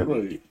fine.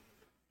 Right.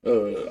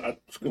 I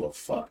just give a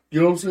fuck.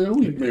 You know what I'm saying?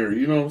 We married.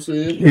 You know what I'm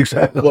saying?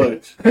 Exactly.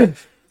 But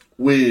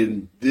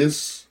when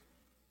this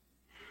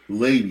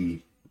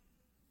lady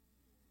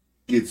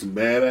gets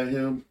mad at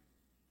him,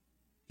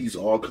 he's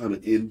all kind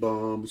of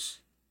in-bombs.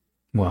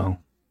 Wow.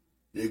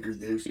 Nigger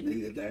this,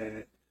 nigger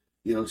that.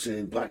 You know what I'm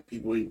saying? Black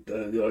people ain't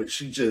done. Like,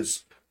 she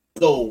just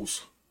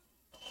goes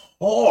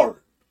hard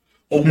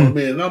on my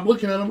man. And I'm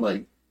looking at him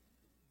like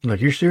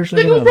you're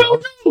seriously? Nigga,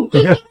 bro,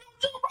 dude. Yeah.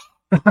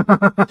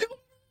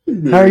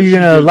 How are you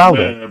gonna allow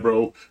that,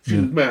 bro? She's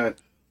mad.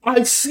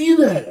 I see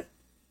that.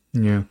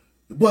 Yeah.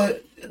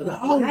 But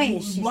Why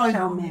is she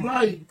so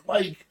mad?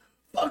 Like,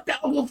 fuck that.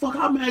 Well, fuck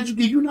how mad you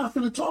get. You're not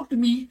finna talk to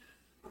me.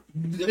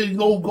 And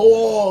go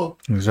all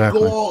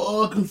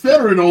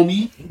Confederate on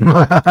me. You know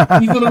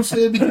what I'm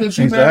saying? Because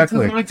she's mad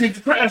because I take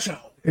the trash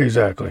out.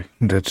 Exactly.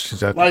 That's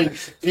exactly.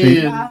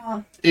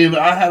 And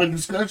I had a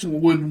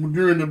discussion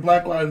during the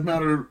Black Lives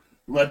Matter,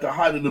 like the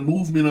height of the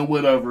movement or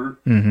whatever.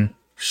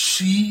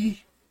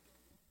 She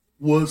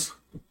was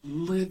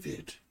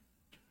livid,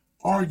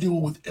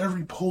 arguing with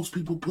every post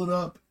people put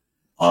up.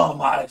 All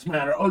lives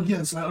matter. Oh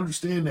yes, I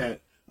understand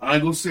that. I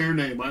ain't gonna say her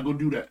name. I ain't gonna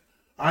do that.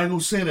 I ain't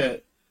gonna say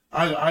that.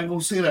 I ain't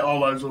gonna say that all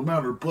lives don't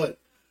matter. But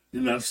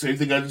the same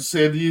thing I just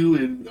said to you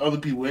and other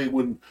people. Hey,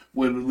 when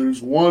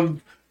there's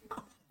one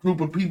group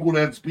of people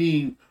that's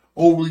being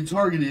overly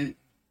targeted,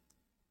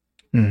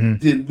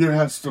 then there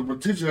has some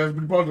attention has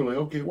been brought to. Like,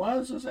 okay, why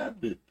is this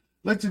happening?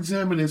 Let's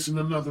examine this in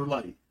another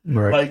light.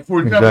 Right. Like, for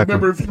example,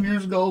 remember a few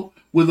years ago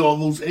when all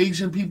those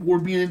Asian people were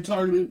being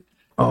targeted?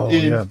 Oh,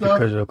 and yeah, stuff?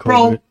 Because of COVID.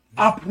 Bro,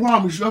 I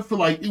promise you, I feel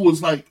like it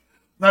was like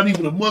not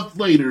even a month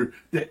later,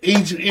 the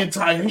Asian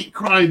anti-hate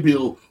crime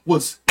bill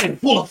was in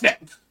full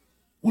effect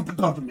with the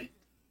government.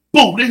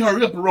 Boom, they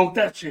hurried up and wrote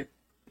that shit.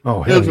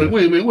 Oh, hell yeah. Like,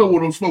 wait a minute, we don't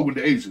want no smoke with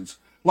the Asians.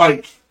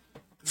 Like,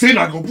 they're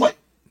not going to play.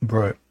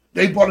 Right.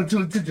 They brought it to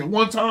the attention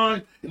one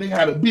time, and they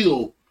had a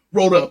bill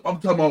wrote up. I'm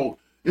talking about,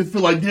 it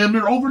feel like damn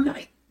near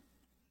overnight.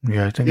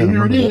 Yeah, I think and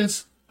here it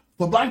is.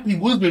 For black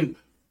people, it's been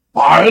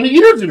 500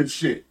 years of this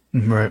shit.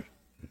 Right.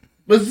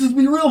 Let's just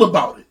be real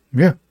about it.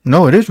 Yeah.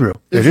 No, it is real.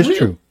 It is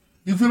true.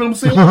 You feel what I'm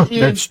saying?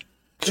 That's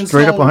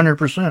straight up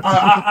 100%.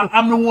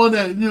 I'm the one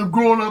that,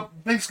 growing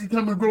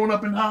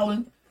up in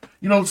Holland,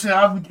 You know what I'm saying?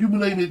 I've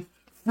accumulated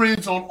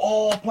friends on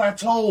all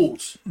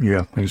plateaus.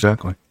 Yeah,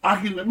 exactly. I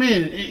can,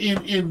 man,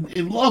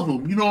 and love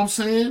them. You know what I'm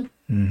saying?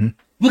 Mm-hmm.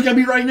 Look at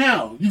me right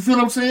now. You feel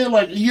what I'm saying?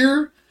 Like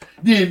here,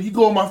 then you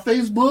go on my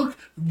Facebook,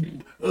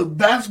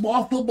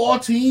 basketball, football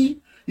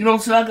team. You know what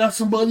I'm saying? I got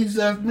some buddies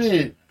that,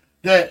 man,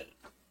 that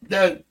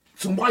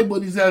some white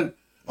buddies that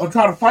are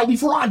trying to fight me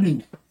before I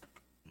do.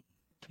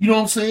 You know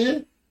what I'm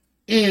saying?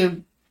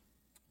 And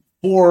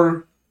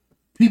for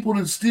people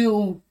that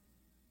still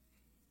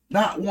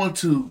not want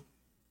to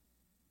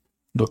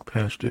look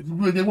past it,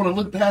 they want to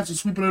look past and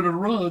sweep it under the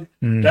rug.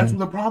 Mm-hmm. That's where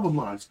the problem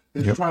lies.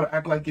 They try to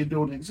act like it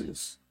don't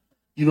exist.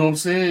 You know what I'm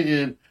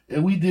saying?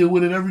 And we deal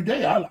with it every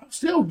day. I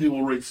still deal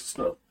with racist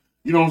stuff.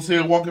 You know what I'm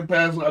saying? Walking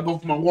past, I go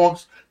for my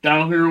walks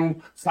down here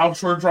on South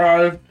Shore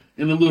Drive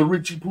in the little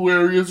Richie Poo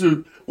areas,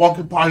 or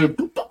walking by here,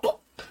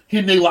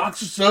 hitting their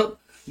locks up,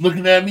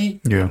 looking at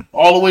me,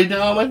 all the way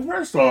down. Like,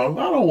 first off,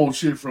 I don't want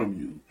shit from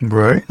you.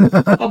 Right.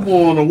 I'm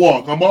going on a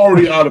walk. I'm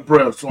already out of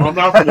breath, so I'm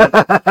not gonna.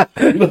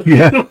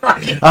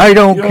 I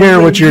don't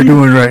care what you're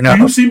doing right now.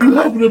 You see me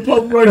huffing and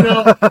puffing right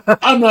now?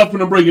 I'm not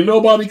gonna break in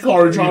nobody's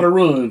car and try to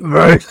run.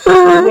 Right.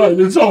 Right.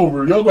 It's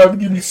over. Y'all gonna have to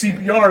give me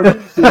CPR.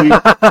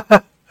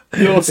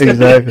 You know what I'm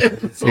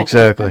saying?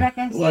 Exactly.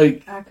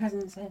 Like our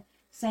cousin said,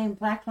 saying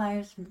Black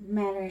Lives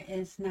Matter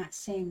is not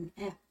saying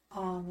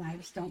all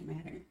lives don't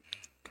matter.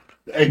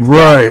 Exactly.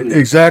 Right,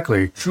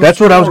 exactly. True That's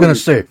what I was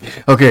story. going to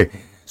say. Okay,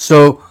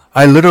 so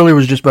I literally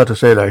was just about to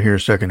say that here a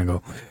second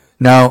ago.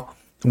 Now,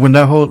 when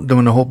the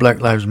whole Black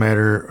Lives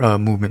Matter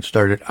movement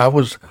started, I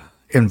was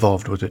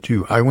involved with it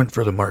too. I went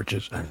for the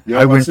marches. Yeah,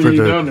 I went for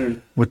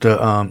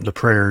the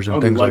prayers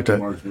and things like that.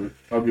 March,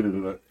 I'll get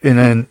into that. And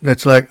then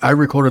it's like I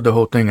recorded the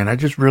whole thing, and I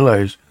just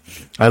realized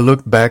I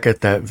looked back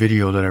at that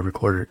video that I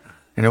recorded,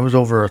 and it was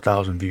over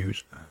 1,000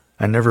 views.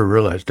 I never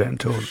realized that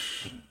until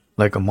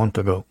like a month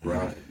ago.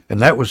 Right.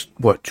 And that was,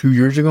 2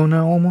 years ago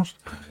now almost?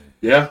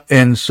 Yeah.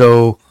 And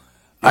so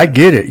I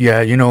get it.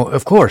 Yeah,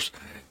 of course.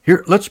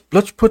 Here, let's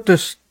put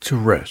this to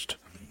rest.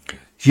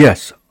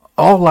 Yes,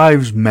 all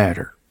lives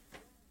matter.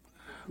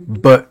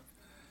 But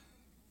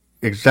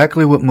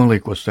exactly what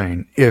Malik was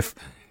saying, if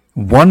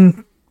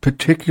one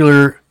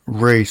particular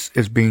race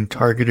is being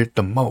targeted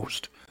the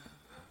most,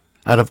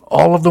 out of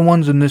all of the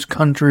ones in this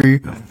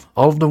country,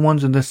 all of the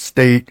ones in this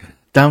state,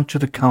 down to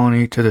the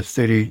county, to the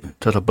city,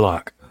 to the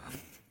block,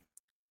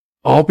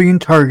 all being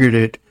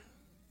targeted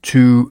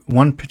to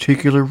one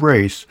particular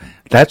race,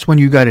 that's when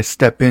you got to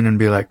step in and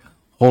be like,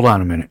 hold on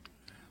a minute.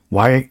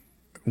 Why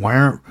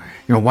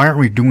aren't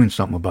we doing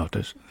something about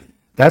this?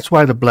 That's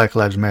why the Black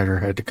Lives Matter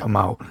had to come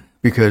out,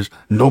 because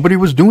nobody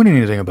was doing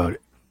anything about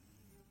it.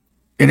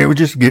 And it was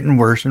just getting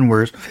worse and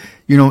worse.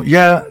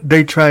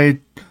 They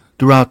tried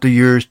throughout the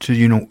years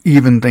to,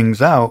 even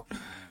things out,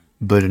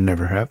 but it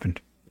never happened.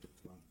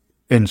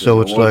 And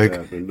so it's like,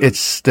 it's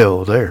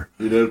still there.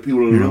 People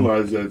don't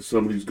realize that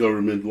some of these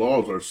government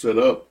laws are set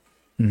up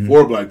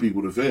for black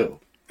people to fail.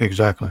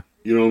 Exactly.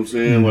 You know what I'm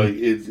saying? Like,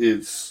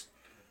 it's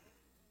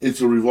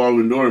a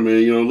revolving door,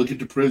 man. Look at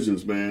the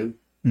prisons, man.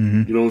 You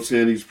know what I'm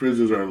saying? These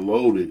prisons are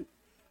loaded.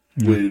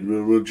 With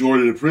the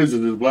majority of the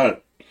prisons is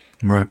black.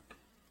 Right.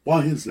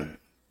 Why is that?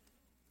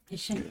 It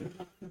shouldn't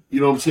be. You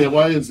know what I'm saying?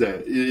 Why is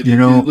that?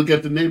 Look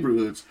at the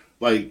neighborhoods.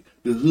 Like,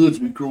 the hoods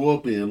we grew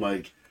up in,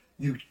 like,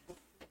 you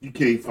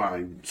can't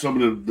find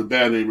some of the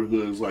bad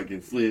neighborhoods, like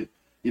in Flint,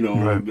 the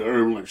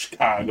urban, like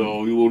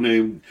Chicago. You will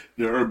name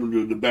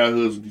the bad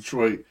hoods in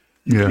Detroit.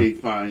 You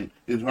can't find.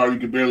 It's hard. You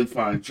can barely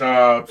find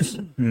jobs,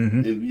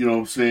 and you know what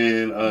I'm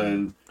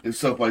saying, and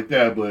stuff like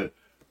that. But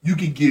you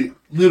can get,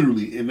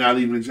 literally, and not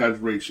even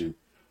exaggeration,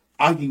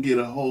 I can get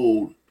a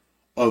hold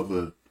of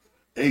a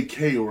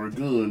AK or a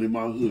gun in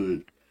my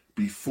hood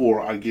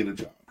before I get a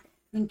job.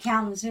 In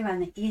Kalamazoo, on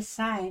the east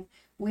side,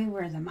 we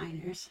were the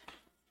minors.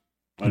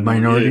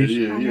 Minorities?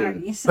 Yeah.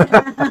 Minorities.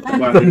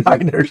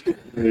 Minors.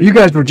 You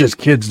guys were just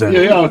kids then.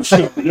 Yeah, y'all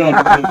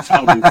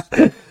childish.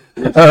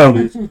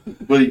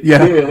 But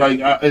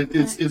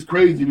it's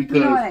crazy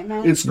because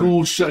it's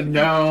schools shutting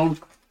down,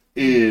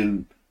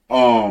 and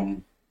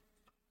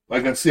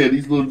like I said,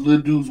 these little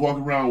dudes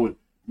walking around with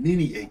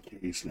mini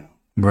AKs now.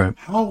 Right.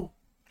 How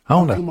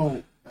come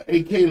on,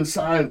 AK the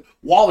size,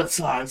 wallet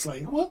size,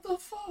 like what the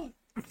fuck?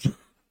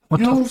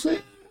 What I'm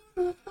saying?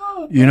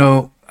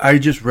 I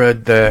just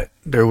read that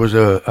there was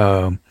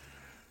a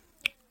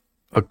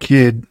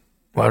kid.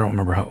 Well, I don't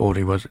remember how old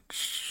he was.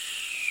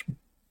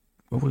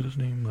 What was his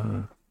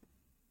name?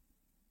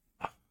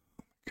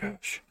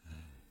 Gosh,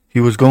 he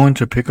was going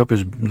to pick up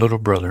his little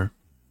brother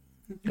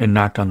and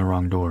knocked on the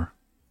wrong door,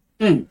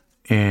 and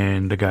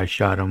the guy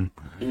shot him.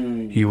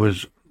 He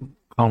was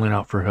calling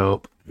out for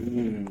help,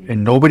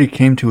 and nobody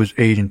came to his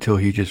aid until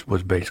he just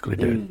was basically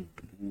dead,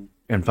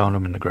 and found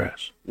him in the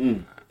grass,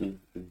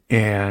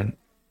 and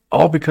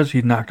all because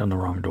he knocked on the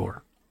wrong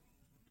door.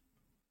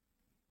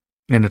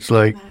 And it's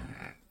like,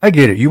 I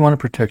get it. You want to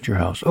protect your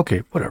house.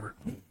 Okay, whatever.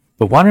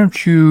 But why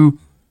don't you,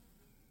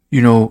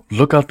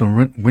 look out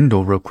the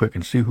window real quick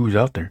and see who's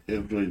out there?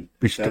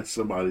 That's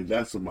somebody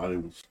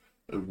was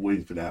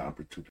waiting for that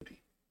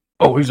opportunity.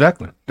 Oh,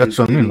 exactly. That's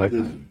what I mean. Like,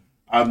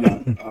 I'm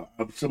not.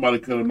 Somebody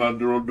cut in my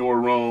door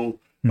wrong.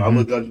 I Mm-hmm.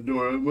 look out the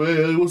door.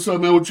 Hey, what's up,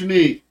 man? What you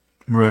need?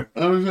 Right.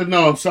 I said,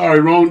 no, I'm sorry,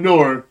 wrong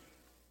door.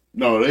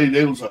 No,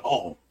 they was like,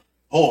 oh,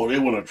 they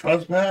want to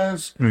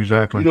trespass?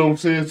 Exactly. You know what I'm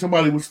saying?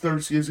 Somebody was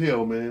thirsty as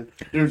hell, man.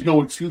 There's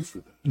no excuse for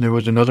that. There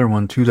was another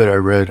one too that I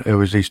read. It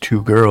was these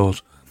two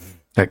girls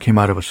that came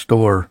out of a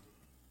store,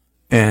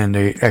 and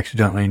they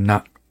accidentally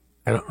knocked.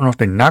 I don't know if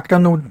they knocked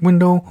on the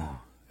window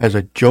as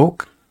a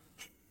joke,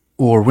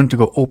 or went to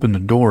go open the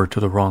door to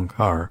the wrong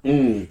car.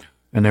 Mm.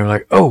 And they were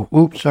like, "Oh,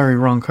 oops, sorry,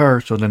 wrong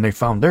car." So then they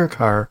found their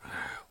car,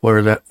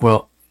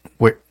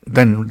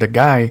 then the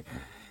guy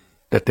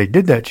that they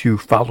did that to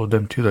followed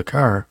them to the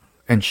car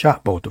and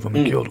shot both of them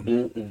and killed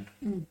them.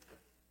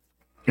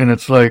 And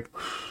it's like,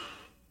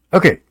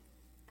 okay,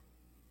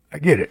 I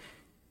get it.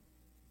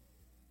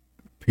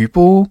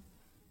 People,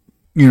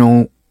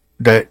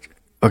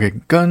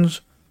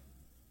 guns,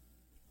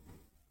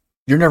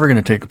 you're never going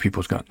to take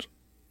people's guns.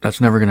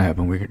 That's never going to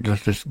happen.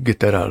 Let's just get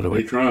that out of the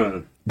way.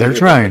 They're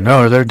trying.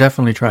 No, they're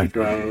definitely trying.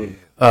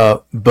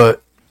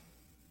 But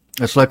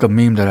it's like a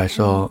meme that I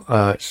saw.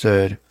 It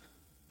said,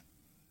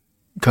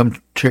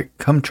 come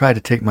try to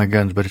take my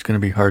guns, but it's going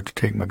to be hard to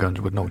take my guns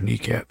with no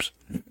kneecaps.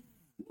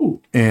 Ooh.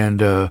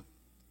 And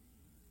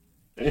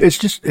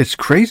it's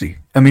crazy.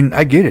 I mean,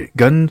 I get it.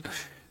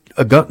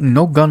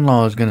 No gun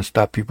law is going to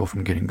stop people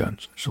from getting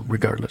guns. So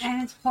regardless.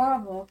 And it's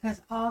horrible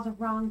because all the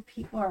wrong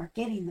people are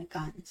getting the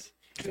guns.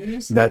 They're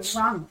using That's-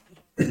 them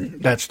wrongly.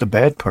 That's the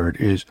bad part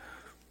is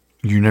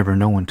you never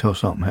know until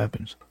something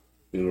happens.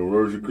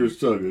 Words of Chris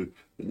Tucker.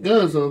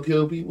 Guns don't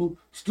kill people.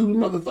 Stupid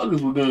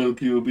motherfuckers with guns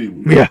kill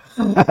people. Yeah.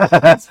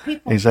 It's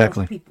people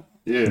Exactly. kills people.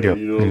 Yeah, Yep,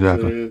 you know what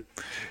exactly. I'm saying?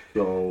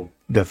 So,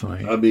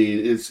 Definitely. I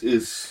mean,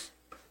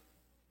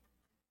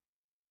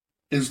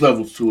 it's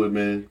levels to it,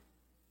 man.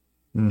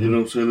 Mhm. You know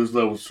what I'm saying? There's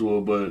levels to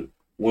it, but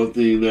one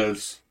thing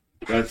that's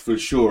for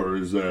sure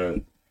is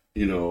that,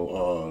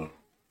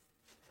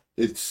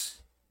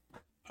 it's,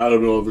 I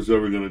don't know if it's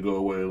ever going to go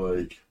away.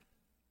 Like,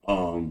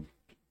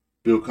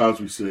 Bill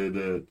Cosby said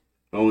that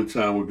the only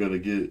time we're going to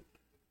get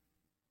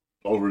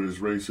over this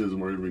racism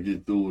or even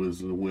get through it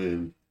is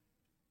when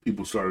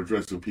people start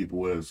addressing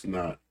people as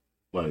not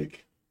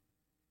like,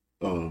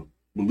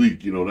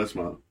 Malik,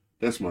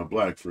 that's my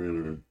black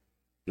friend,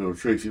 or,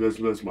 Tracy,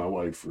 that's my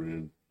white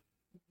friend.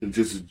 It's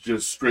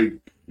just straight,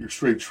 you're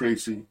straight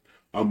Tracy,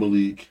 I'm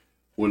Malik.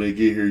 When they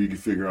get here, you can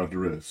figure out the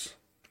rest.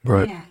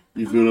 Right. Yeah.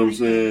 You feel what I'm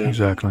saying?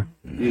 Exactly.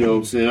 You know what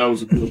I'm saying? That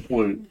was a good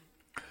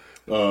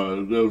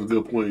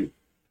point.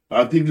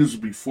 I think this was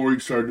before he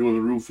started doing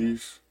the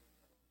roofies.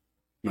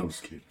 No, I'm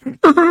just kidding.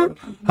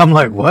 I'm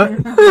like, what?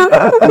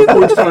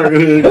 Before he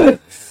started,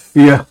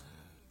 Yeah.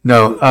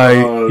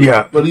 No,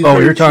 yeah. but he's Oh,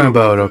 very you're talking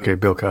true. about, okay,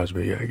 Bill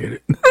Cosby. Yeah, I get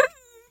it.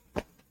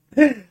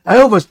 I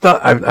almost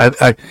thought,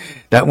 I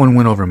that one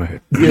went over my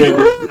head.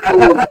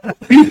 yeah.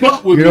 Keep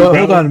up with me, Hold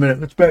brother. on a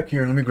minute. It's back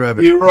here. Let me grab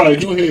it. You're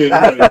right. Go ahead.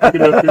 Right. Pick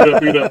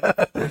it up.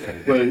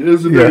 But it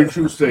was a very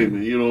true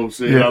statement. You know what I'm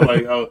saying?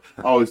 Yeah.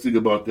 I always think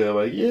about that.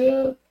 Like,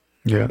 yeah,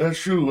 Yeah. that's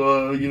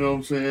true. You know what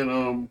I'm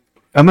saying?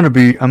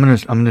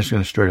 I'm just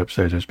gonna straight up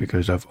say this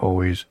because I've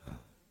always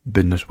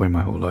been this way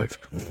my whole life.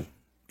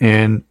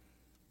 And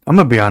I'm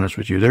gonna be honest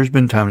with you. There's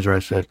been times where I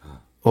said,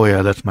 "Oh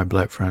yeah, that's my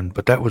black friend,"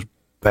 but that was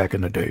back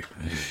in the day,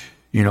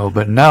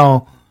 But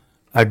now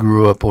I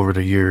grew up over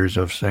the years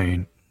of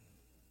saying,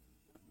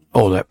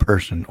 "Oh, that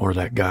person or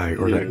that guy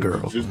or that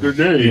girl," It's just their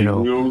name. You know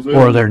what I'm saying?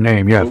 or their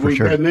name. Yeah, for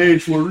sure. That name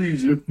for a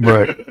reason.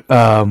 Right.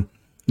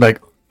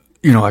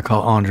 I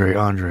call Andre,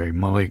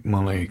 Malik,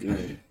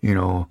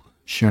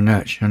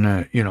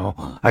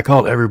 Shanette, I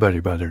call everybody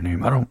by their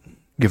name. I don't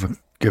give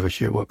a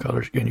shit what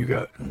color skin you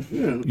got.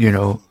 Yeah.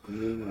 Yeah,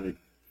 like,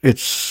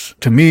 It's,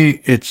 to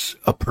me, it's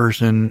a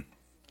person,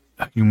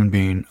 a human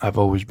being. I've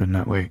always been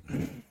that way.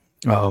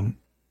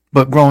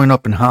 But growing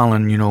up in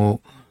Holland,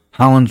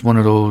 Holland's one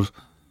of those,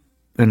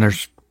 and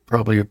there's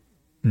probably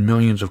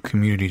millions of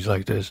communities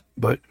like this,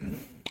 but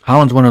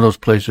Holland's one of those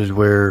places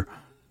where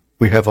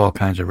we have all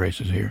kinds of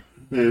races here.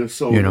 man,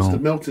 so it's the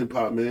melting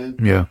pot, man.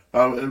 Yeah.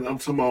 And I'm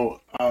talking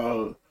about,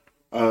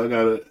 I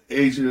got an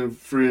Asian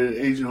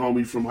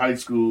homie from high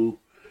school,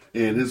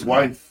 and his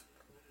wife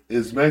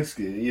is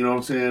Mexican. You know what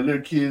I'm saying?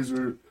 Their kids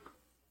are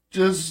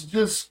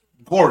just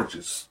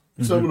gorgeous.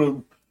 Mm-hmm. Some of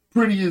the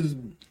prettiest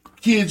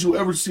kids you'll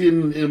ever see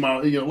in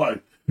your life.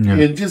 Yeah.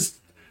 And just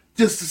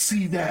to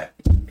see that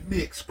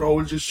mix, bro,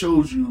 it just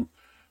shows you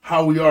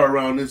how we are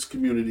around this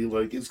community.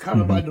 Like, it's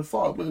kind of by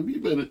default, man. You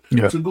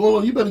better to go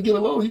along. You better get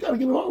along. You got to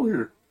get along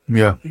here.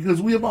 Yeah.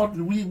 Because we about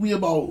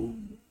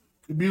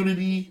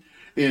community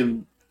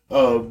and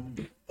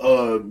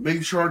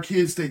making sure our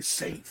kids stay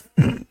safe.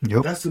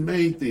 Yep. That's the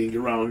main thing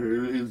around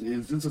here.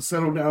 Is it's a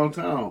settled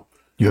downtown.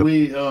 Yep.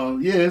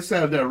 It's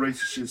sad that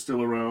racist shit's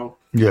still around.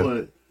 Yeah.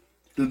 But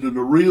the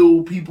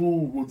real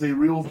people with their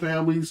real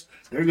families,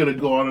 they're gonna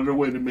go out of their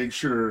way to make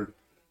sure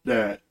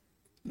that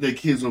their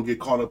kids don't get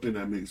caught up in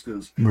that mix.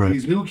 Because Right.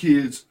 these new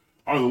kids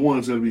are the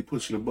ones that will be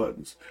pushing the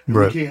buttons.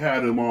 Right. We can't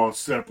have them all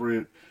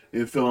separate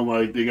and feeling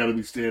like they got to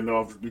be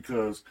standoffish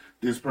because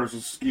this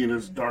person's skin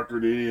is darker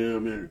than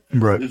him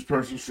and Right. this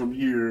person's from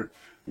here,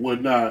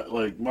 whatnot.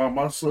 Like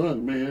my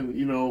son, man,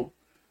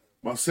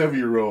 my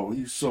 7-year-old,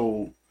 he's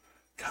so,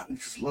 God, he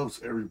just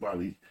loves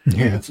everybody.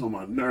 Yeah. It's on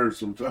my nerves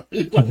sometimes.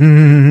 Like,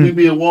 we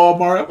be at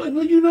Walmart. I'm like,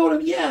 well, you know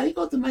him? Yeah, he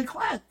goes to my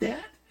class,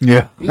 Dad.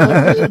 Yeah.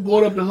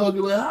 Going up to hug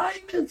him like, hi,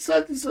 man,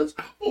 such and such.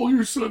 Oh,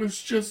 your son is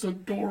just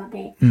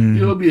adorable. Be an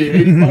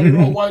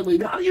 85-year-old white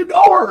lady. How do you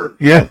know her?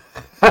 Yeah.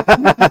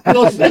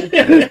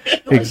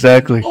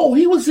 Exactly. Oh,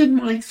 he was in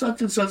my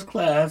such and such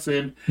class,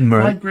 and my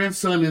Right.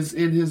 grandson is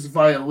in his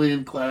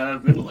violin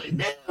class. And like,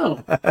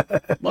 damn,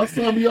 my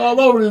son be all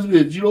over this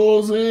bitch. You know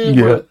what I'm saying?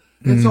 Yeah. But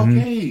it's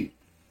okay.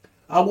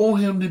 I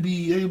want him to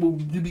be able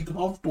to be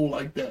comfortable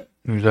like that.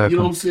 Exactly. You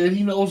know what I'm saying?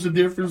 He knows the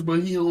difference, but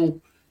he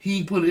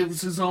ain't put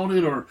emphasis on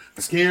it or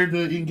scared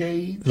to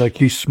engage. Like,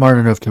 he's smart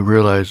enough to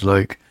realize,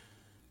 like,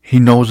 he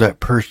knows that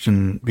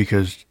person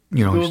because,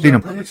 he's seen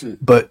him. Person.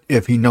 But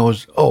if he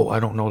knows, oh, I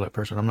don't know that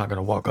person, I'm not going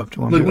to walk up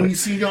to him. Like and be when like, he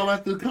see y'all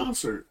at the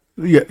concert.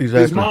 yeah, His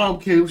exactly. mom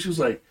came, she was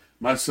like,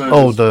 my son.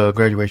 Oh, the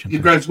graduation. The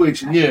thing.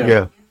 graduation, yeah.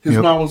 Yeah. His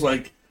Yep. mom was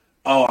like,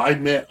 oh, I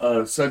met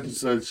such and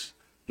such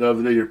the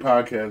other day, your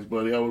podcast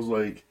buddy. I was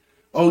like,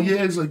 oh,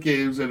 yeah. He's like, yeah,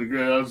 he was at the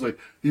grad. I was like,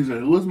 he's like,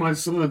 who's my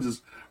son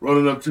just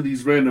running up to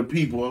these random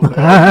people? I was like,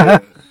 oh, yeah.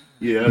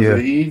 Yeah, I was Yeah.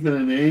 like, he ain't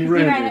He ran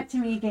random. up to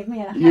me and gave me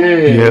a hug.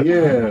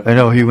 Yeah. I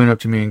know, he went up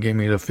to me and gave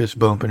me the fist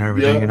bump and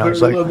everything, Yeah, and I was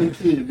very like, loving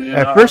kid, man.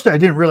 at first I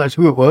didn't realize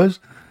who it was,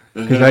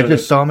 because I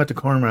just saw him at the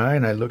corner of my eye,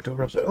 and I looked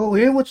over, I was like, oh,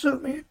 yeah, what's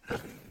up, man?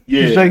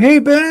 yeah. He's like, hey,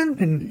 Ben,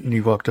 and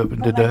he walked up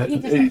and did But, like, he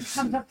that. just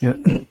comes up to Yeah.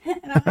 me.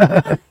 And I'm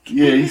like,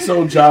 Yeah, he's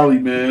so jolly,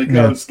 man. It kind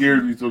Yeah. of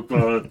scares me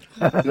sometimes.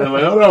 They're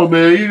like, oh no,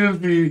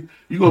 man,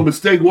 you gonna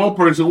mistake one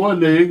person one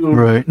day, you gonna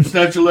Right.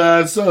 snatch your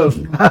ass up.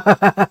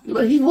 You're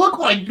like, he look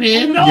like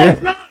Ben. No, Yeah.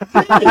 it's not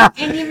Ben.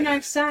 and even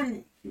our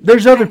son,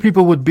 There's other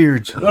people with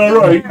beards. All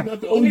right,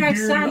 not the only even our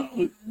beard.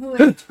 son, who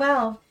is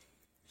 12,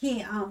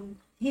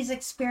 he's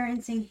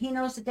experiencing. He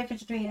knows the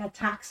difference between a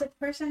toxic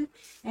person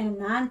and a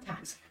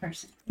non-toxic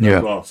person.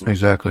 Yeah, awesome.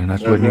 exactly, and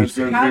that's what needs.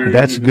 very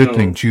That's a to good know.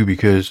 thing too,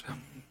 because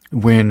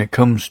when it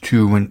comes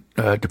to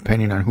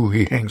depending on who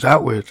he hangs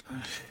out with,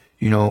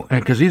 and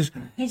because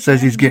he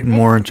says he's getting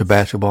more into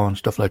basketball and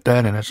stuff like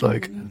that, and it's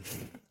like,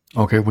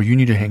 okay, well, you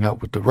need to hang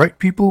out with the right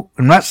people.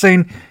 I'm not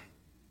saying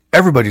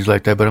everybody's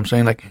like that, but I'm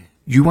saying, like,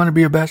 you want to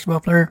be a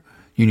basketball player,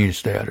 you need to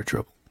stay out of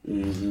trouble,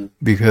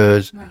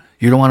 because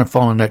you don't want to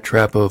fall in that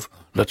trap of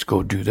let's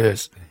go do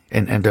this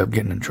and end up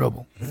getting in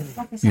trouble.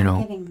 Focus You on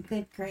know. getting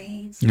good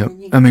grades. Yep.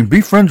 and you- I mean,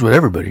 be friends with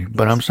everybody,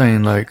 but I'm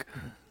saying, like,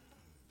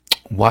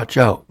 watch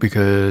out,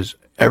 because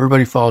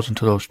everybody falls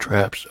into those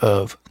traps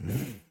of,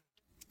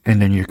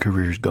 and then your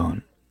career's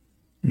gone.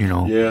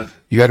 Yeah.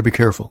 You got to be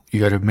careful. You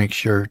got to make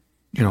sure,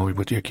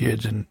 with your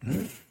kids, and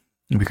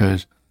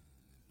because,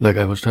 like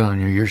I was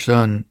telling you, your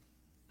son,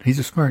 he's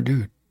a smart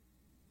dude.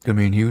 I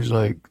mean, he was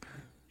like,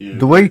 Yeah,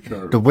 the way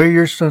sure.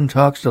 your son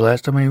talks the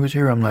last time he was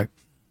here, I'm like,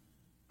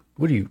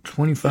 what are you,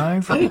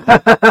 25?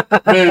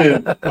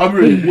 Man, I'm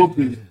ready to whoop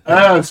his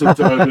ass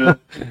sometimes, man.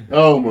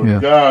 Oh my Yeah.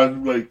 God.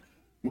 I'm like,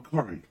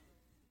 Makari,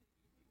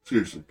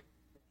 seriously,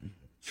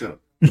 shut up.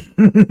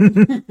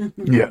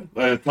 Yeah,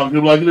 Like, talking to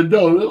him like an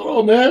adult.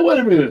 Oh man, wait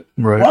a minute.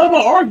 right. Why am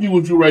I arguing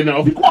with you right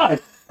now? Be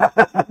quiet.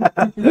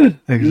 Exactly.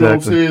 You know what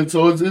I'm saying?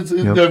 So it's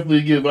Yep. definitely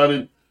a gift.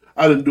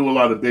 I didn't do a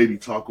lot of baby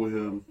talk with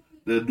him.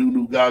 The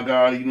doo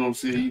gaga, you know what I'm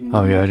saying? Even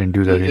Oh yeah, I didn't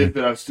do that either.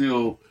 if I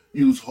still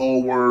use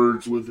whole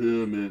words with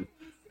him,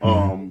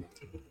 and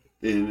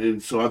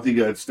and so I think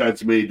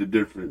that's made the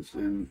difference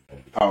in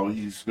how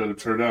he's gonna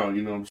turn out.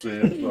 You know what I'm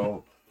saying?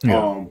 So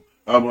Yeah.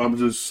 I'm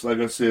just, like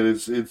I said,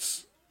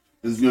 it's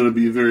gonna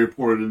be very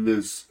important in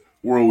this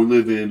world we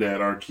live in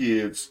that our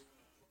kids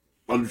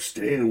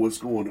understand what's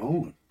going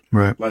on.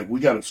 Right. Like, we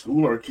got to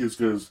school our kids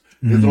because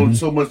there's only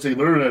so much they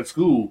learn at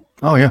school.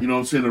 Oh yeah. You know what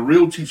I'm saying? The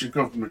real teacher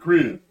comes from the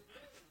crib,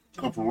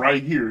 come from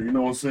right here. You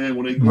know what I'm saying?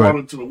 When they go Right. out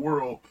into the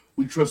world,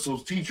 we trust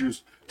those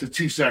teachers to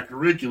teach that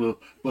curriculum.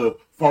 But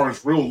as far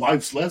as real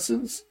life's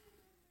lessons,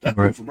 that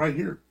Right. comes from right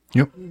here.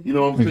 Yep. You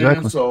know what I'm Exactly.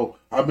 saying? So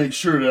I make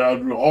sure that I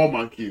do all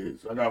my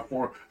kids. I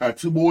had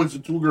 2 boys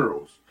and 2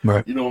 girls.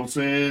 Right. You know what I'm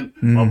saying?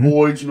 My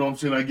boys, you know what I'm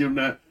saying? I give them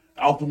that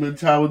alpha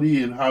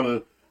mentality and how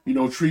to,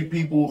 treat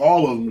people.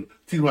 All of them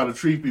teach them how to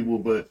treat people.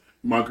 But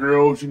my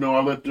girls, I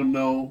let them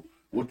know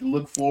what to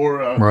look for,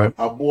 Right.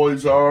 how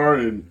boys are,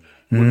 and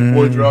what the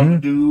boys are out to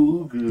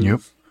do. 'Cause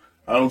Yep.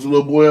 I was a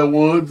little boy at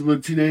once, a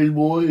little teenage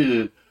boy,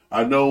 and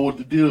I know what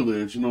the deal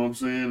is. You know what I'm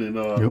saying? And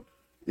Yep.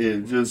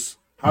 and just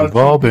how We've to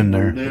all treat been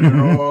people. there.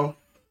 They're all,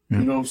 you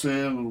know what I'm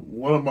saying?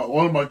 One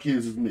of my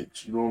kids is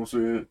Mitch. You know what I'm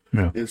saying?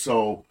 Yeah. And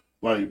so,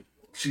 like,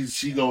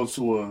 she goes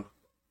to a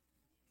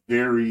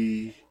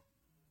very,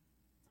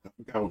 I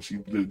forgot what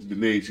the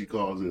name she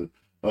calls it.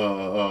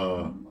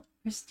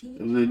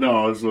 Christine.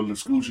 No, it's the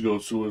school she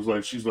goes to. It's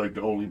like she's like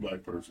the only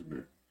black person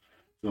there.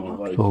 So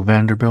like, Oh,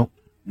 Vanderbilt.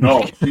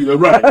 no, she's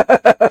right.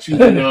 She's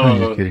I'm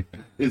just kidding.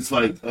 it's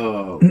like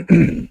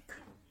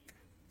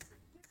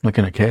Like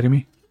an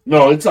academy?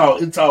 No, it's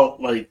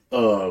out like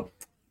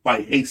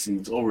by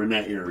Hastings over in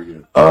that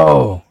area.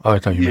 Oh, I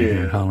thought you meant here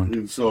in Yeah, Holland.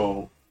 and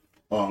so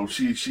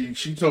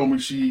she told me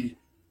she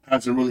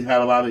hasn't really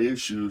had a lot of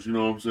issues. You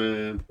know what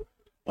I'm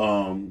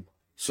saying?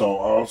 So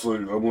also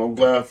I'm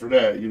glad for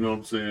that. You know what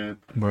I'm saying?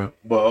 Right.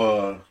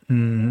 But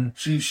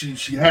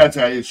she had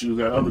had issues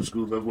at other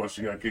schools. That's why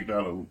she got kicked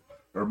out of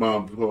her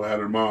mom. Had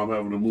her mom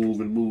having to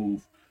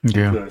move.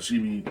 Yeah. Because she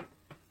be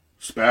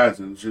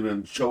spazzing. She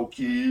done choke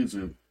kids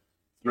and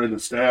threatened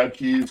to stab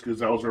kids because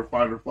that was her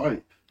fight or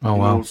flight. Oh, you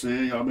know wow. what I'm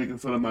saying? Y'all making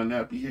fun of my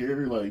nappy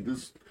hair. Like,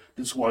 this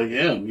is who I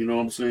am. You know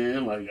what I'm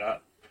saying? Like, I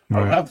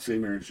don't have the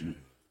same energy. You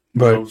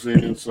know what I'm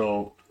saying?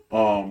 So,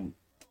 I'm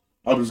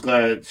just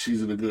glad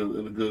she's in a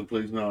good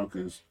place now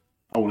because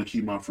I want to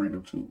keep my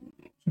freedom too.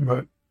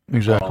 Right.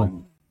 Exactly.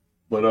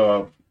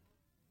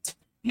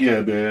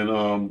 Yeah,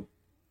 man.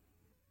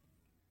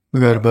 We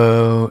got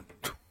about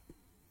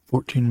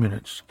 14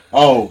 minutes.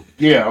 Oh,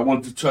 yeah, I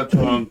wanted to touch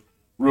on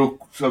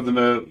something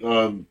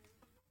that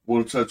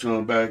want to touch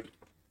on back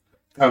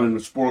kind of in the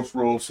sports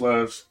role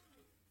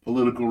 /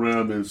 political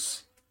realm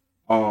is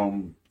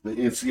the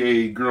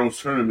NCAA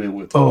girls tournament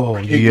with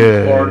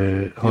Caitlin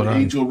Clark Hold and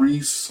on. Angel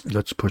Reese.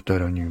 Let's put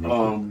that on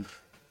you.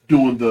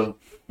 Doing the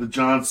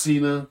John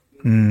Cena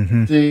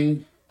Mm-hmm.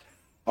 thing.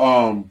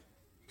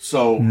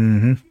 So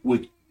Mm-hmm.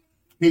 when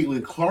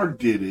Caitlin Clark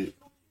did it,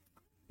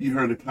 you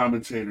heard the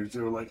commentators,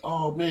 they were like,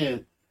 oh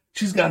man,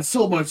 she's got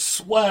so much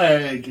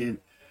swag and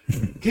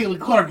Caitlin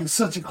Clark is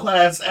such a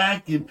class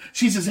act and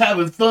she's just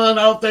having fun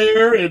out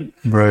there and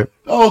Right.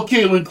 oh,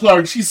 Caitlin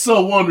Clark, she's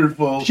so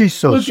wonderful. She's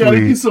so Look at her,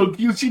 sweet. she's so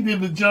cute. She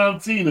did the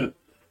John Cena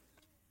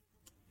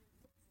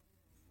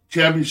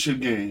championship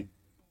game.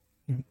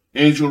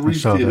 Angel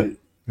Reese saw did that. it.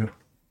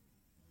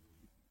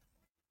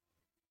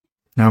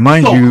 Now,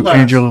 mind So you, classy.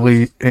 Angela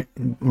Lee.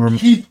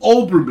 Keith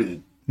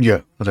Olbermann.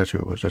 Yeah, well, that's who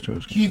it was.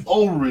 Keith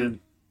Olbermann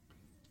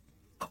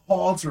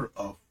calls her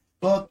a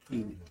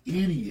fucking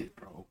idiot,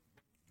 bro.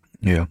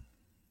 Yeah,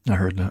 I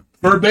heard that.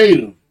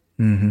 Verbatim.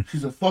 Mm-hmm.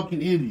 She's a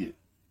fucking idiot.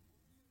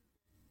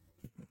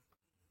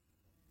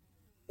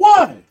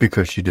 Why?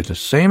 Because she did the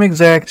same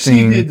exact She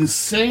thing. did the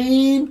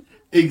same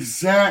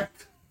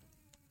exact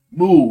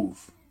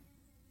move.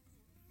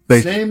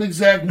 Same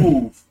exact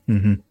move.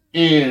 Mm-hmm.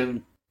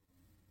 And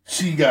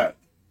she got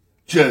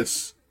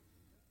just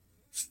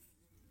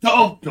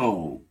stomped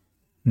on.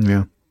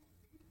 Yeah.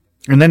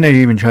 And then they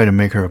even tried to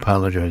make her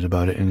apologize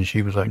about it, and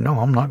she was like, "No,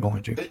 I'm not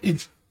going to."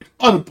 It's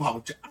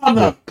unapologetic. I'm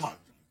not apologizing.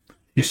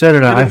 You said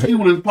it. And if she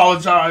would have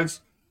apologized,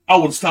 I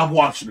would stop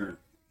watching her.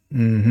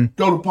 Mm-hmm.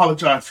 Don't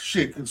apologize for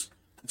shit, because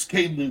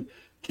Caitlin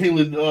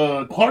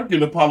Clark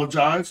didn't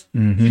apologize.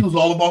 Mm-hmm. She was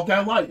all about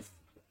that life.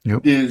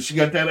 Yep. Then she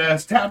got that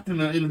ass tapped in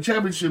the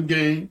championship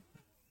game.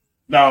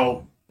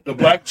 Now, the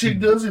black chick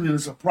does it, and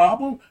it's a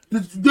problem.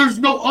 There's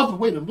no other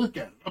way to look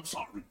at it. I'm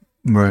sorry.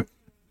 Right.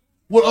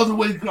 What other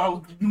way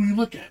do you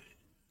look at it?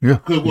 Yeah.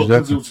 Because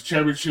Exactly. it was a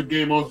championship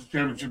game, also a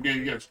championship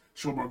game against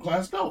Showboard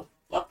class. No,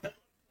 fuck that.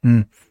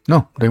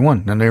 No, they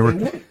won, and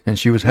won. and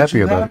she was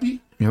happy about it.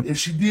 Yep. And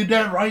she did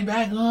that right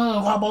back.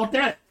 How about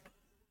that?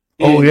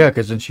 Oh And- yeah,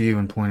 because then she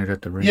even pointed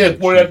at the ring. Yeah, She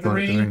pointed at the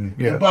pointed ring.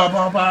 Yeah. Bow,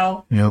 bow,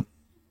 bow. Yep.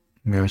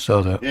 Yeah, I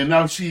saw that. And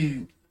now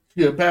she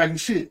a bag of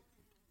shit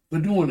for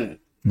doing that.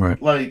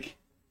 Right. Like,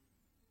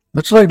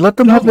 Let's let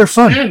them have their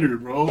fun.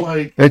 standard, bro.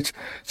 Like, And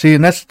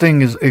that's the thing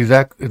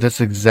that's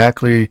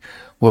exactly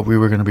what we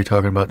were going to be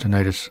talking about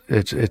tonight. It's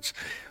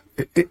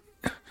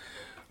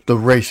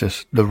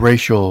the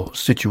racial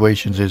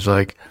situations is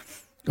like,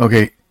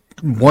 okay,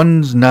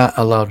 one's not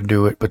allowed to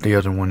do it, but the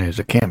other one is.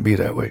 It can't be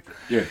that way.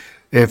 yeah,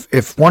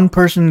 If one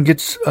person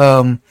gets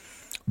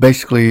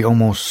basically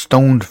almost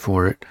stoned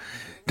for it,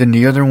 then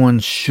the other one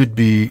should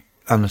be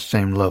on the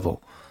same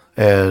level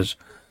as,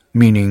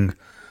 meaning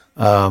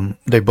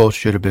they both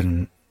should have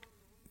been,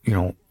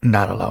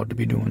 not allowed to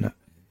be doing it.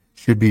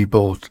 Should be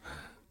both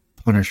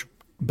punished,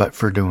 but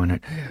for doing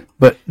it,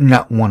 but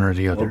not one or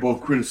the or other.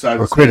 both criticized.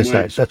 Or the same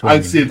criticized, way. that's what I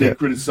I'd mean. say they Yeah.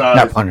 criticized.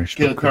 Not punished,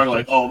 Caitlin but Clark,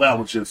 like, oh, that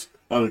was just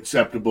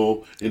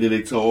unacceptable. And then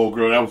they told old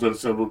girl that was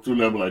unacceptable too.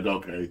 And I'm like,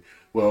 okay,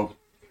 well,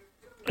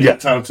 Yeah.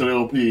 time to the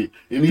LP.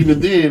 And even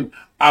then,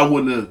 I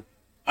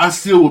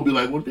still would be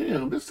like, well,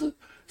 damn, it's a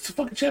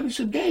fucking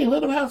championship game.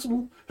 Let them have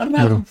some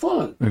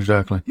fun.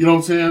 Exactly. You know what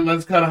I'm saying?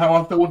 That's kind of how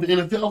I felt with the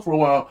NFL for a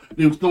while.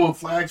 They was throwing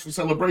flags for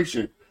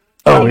celebration.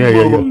 Oh,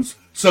 yeah. Was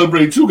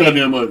celebrating too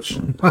goddamn much.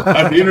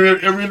 After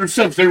every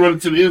interception, they run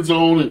into the end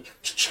zone and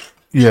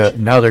Yeah,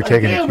 now they're like,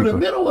 taking damn, in the it.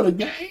 middle of the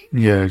game,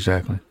 Yeah,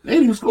 exactly. they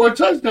didn't even score a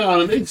touchdown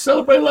and they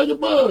celebrate like a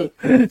bug.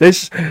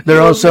 They're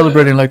all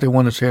celebrating like they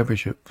won the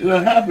championship. It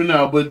don't happen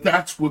now, but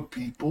that's what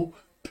people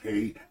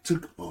pay to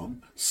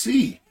come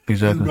see.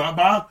 Exactly. You got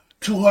about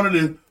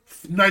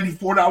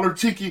 $294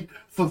 ticket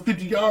for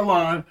 50-yard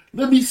line.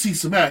 Let me see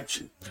some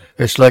action.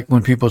 It's like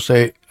when people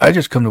say, "I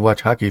just come to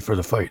watch hockey for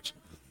the fights."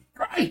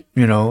 Right.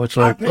 It's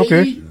I like, paid,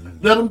 okay.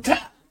 let them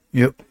tap.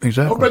 Yep, Don't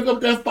exactly. break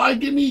up that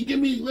fight.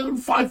 Let them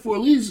fight for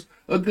at least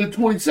a good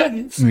 20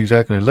 seconds.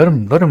 Exactly. Let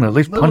them at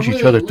least punch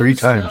each other 3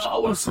 times. I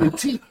want to see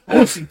teeth. I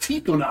want to see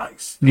teeth on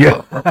ice.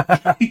 Yeah.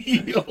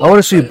 You know I want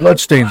to see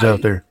bloodstains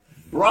out there.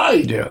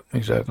 Right. Yeah,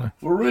 exactly.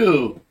 For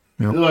real.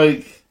 Yep.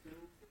 Like,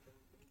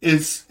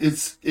 it's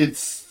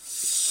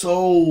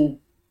so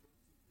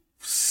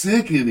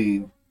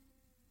sickening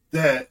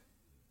that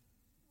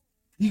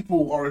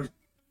people are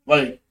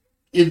like,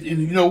 and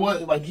you know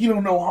what? Like, you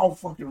don't know how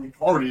fucking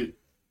retarded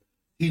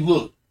he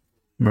looked.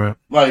 Right.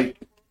 Like,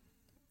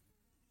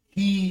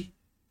 he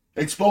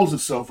exposed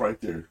himself right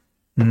there.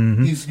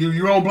 Mm-hmm.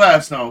 You're on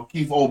blast now,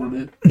 Keith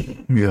Olbermann.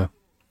 Yeah.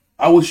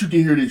 I wish you could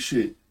hear this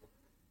shit.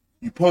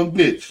 You punk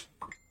bitch.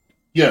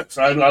 Yes,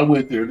 I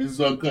went there. This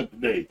is uncut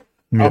today.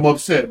 Yep. I'm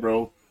upset,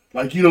 bro.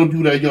 Like, you don't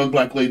do that young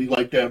black lady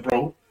like that,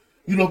 bro.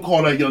 You don't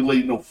call that young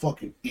lady no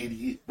fucking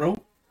idiot, bro.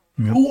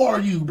 Yep. Who are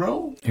you,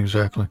 bro?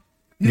 Exactly.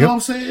 You know what I'm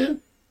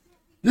saying?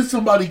 This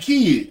somebody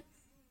kid.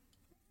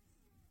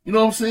 You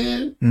know what I'm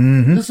saying?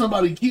 Mm-hmm. This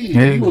somebody kid.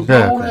 Exactly. You a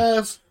grown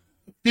ass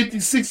 50,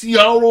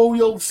 60-year-old,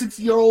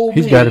 60-year-old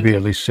He's got to be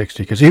at least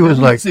 60 because he was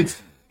like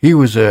 60. he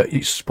was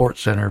a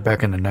sports center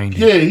back in the 90s.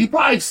 Yeah, he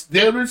probably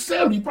there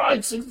 70,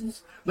 probably 60,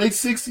 late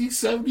 60s,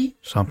 70.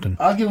 Something.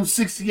 I'll give him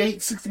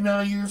 68,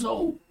 69 years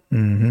old.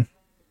 Mm-hmm.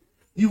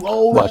 You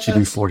old Watch you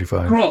be ass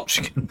 45.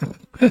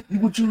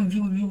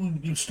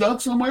 Crunk. you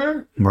stuck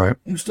somewhere? Right.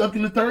 You stuck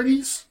in the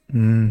 30s?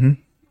 Mm-hmm.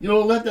 You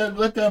know, let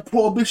that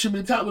prohibition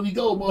mentality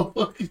go,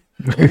 motherfucker.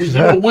 Exactly. You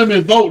know,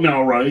 women vote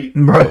now, right?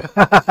 Right.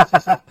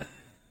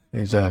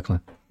 Exactly.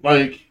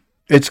 Like,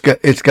 It's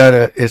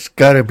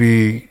gotta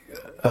be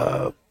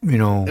you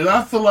know. and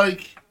I feel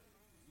like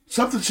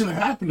something should have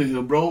happened to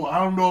him, bro. I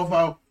don't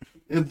know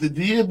if it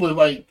did, but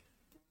like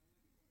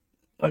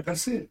I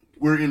said,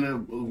 we're in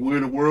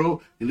a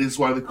world, and this is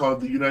why they call it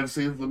the United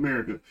States of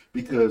America,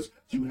 because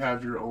you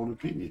have your own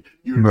opinion.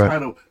 You're Right.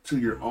 entitled to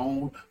your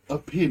own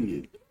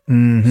opinion.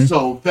 Mm-hmm.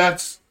 So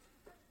that's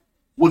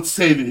what's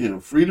saving him.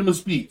 Freedom of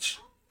speech.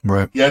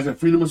 Right. He has that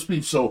freedom of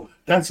speech. So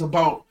that's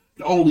about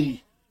the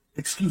only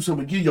excuse I'm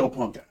gonna give your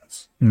punk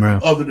ass.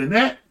 Right. Other than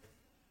that,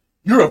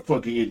 you're a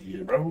fucking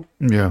idiot, bro.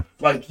 Yeah.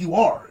 Like, you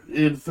are.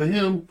 And for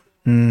him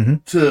Mm-hmm.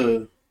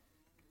 to,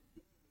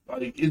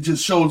 like, it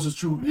just shows his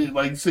true,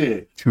 like you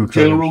said, True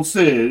Taylor colors. Rose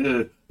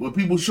said, when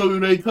people show you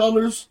their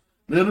colors,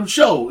 let them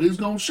show. It's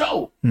gonna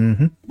show.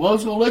 Mm-hmm. Well,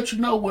 it's gonna let you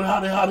know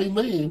how they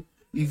land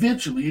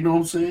eventually. You know what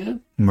I'm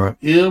saying? Right.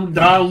 Him,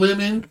 Don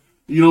Lemon.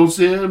 You know what I'm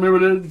saying?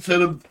 Remember that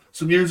said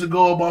some years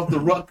ago about the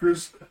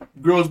Rutgers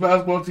girls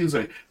basketball team? It's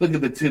like, look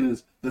at the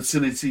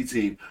Tennessee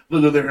team.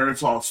 Look at their hair;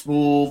 it's all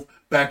smooth,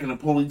 back in a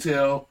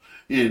ponytail,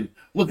 and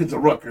look at the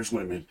Rutgers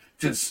women,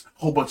 just a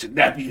whole bunch of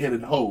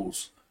nappy-headed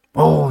hoes.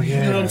 Oh You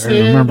yeah, know what I'm I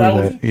saying? remember That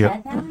that. was-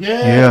 Yep.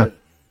 Yeah. Yeah.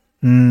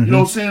 Mm-hmm. You know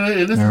what I'm saying?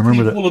 And this I is a remember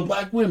team that. full of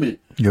black women.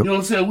 Yep. You know what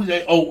I'm saying? We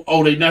say,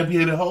 oh, they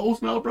nappy-headed hoes?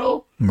 No,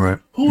 bro. Right.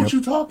 Who Yep. was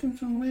you talking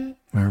to, man?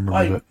 I remember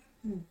Like, that.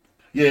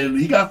 Yeah,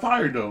 he got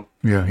fired, though.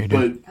 Yeah, he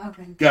did. But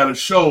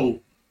Okay.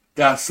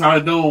 got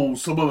signed on.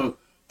 Some of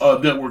the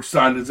networks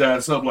signed his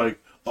ass up like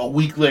a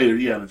week later.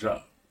 He had a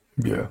job.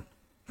 Yeah.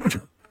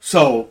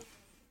 So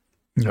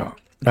No.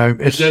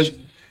 That's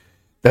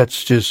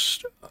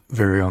just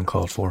very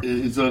uncalled for.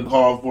 it's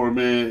uncalled for,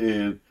 man,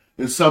 and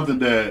it's something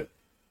that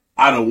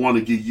I don't want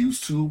to get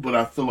used to, but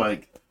I feel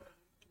like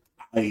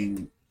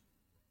I'm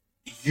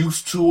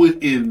used to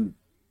it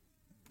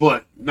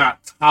but not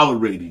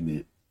tolerating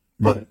it.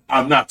 But Right.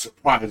 I'm not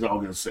surprised.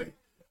 I'm gonna say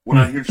when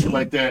I hear shit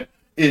like that,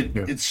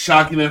 it's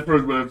shocking at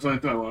first, but at the same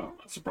time, I'm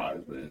not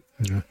surprised, man.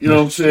 Yeah. You know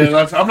what I'm saying?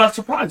 I'm not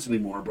surprised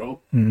anymore, bro.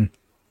 Mm.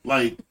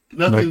 Like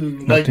nothing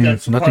like nothing-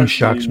 that. nothing surprises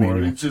shocks me anymore.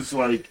 anymore. It's just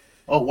like,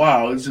 oh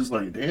wow, it's just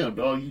like, damn,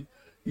 dog,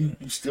 you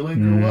still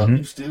ain't grew up.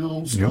 You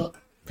still stuck.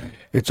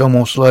 It's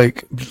almost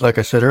like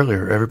I said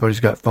earlier, everybody's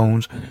got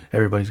phones,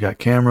 everybody's got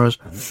cameras.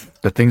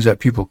 The things that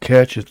people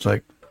catch, it's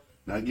like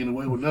Not getting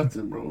away with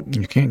nothing, bro.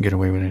 you can't get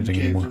away with You anything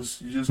can't anymore.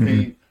 you just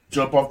can't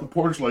jump off the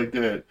porch like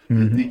that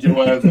and think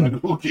your ass not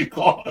gonna get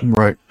caught.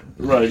 Right.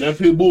 Right, that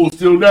pit bull's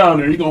still down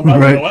there. You gonna bite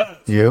Right. your ass.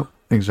 Yep.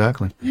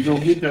 Exactly. You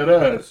gonna get that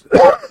ass.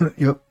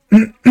 Yep.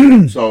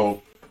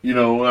 So,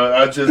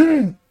 I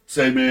just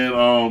say,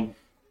 man,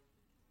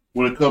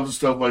 when it comes to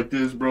stuff like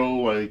this, bro,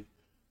 like,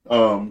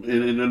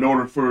 in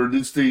order for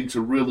this thing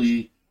to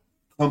really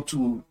come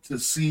to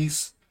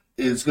cease,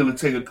 it's gonna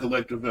take a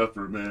collective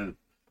effort, man,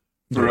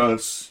 for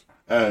us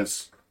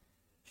as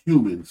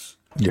humans.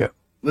 Yeah.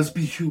 Let's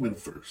be human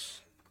first.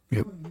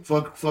 Yep.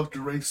 Fuck the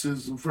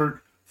racism.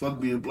 Fuck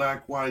being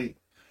black, white,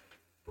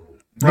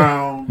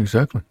 brown,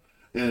 Exactly.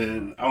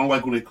 and I don't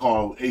like when they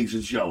call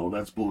Asians yellow.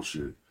 That's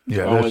bullshit.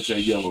 Yeah. I don't like That's,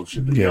 that yellow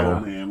shit. The yeah. yellow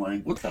man,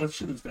 like, what kind of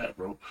shit is that,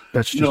 bro?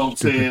 that's You know what I'm just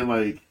stupid. saying?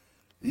 Like,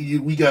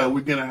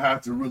 we're gonna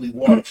have to really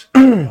watch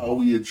how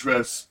we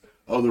address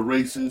other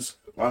races.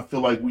 I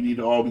feel like we need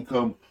to all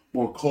become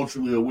more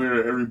culturally aware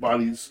of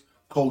everybody's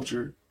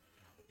culture.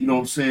 You know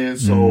what I'm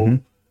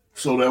saying?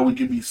 So that we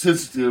can be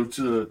sensitive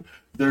to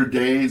their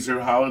days,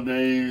 their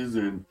holidays,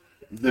 and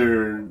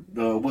their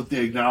what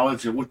they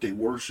acknowledge and what they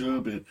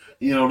worship. And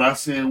not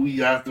saying we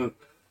have to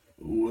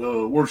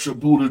worship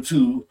Buddha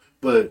too,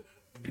 but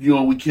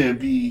we can't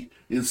be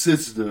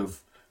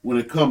insensitive when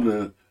it comes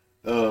to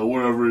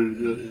whatever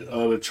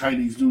the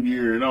Chinese New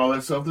Year and all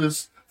that stuff.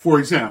 This, for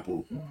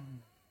example,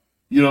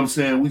 you know what I'm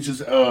saying? We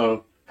just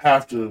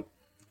have to,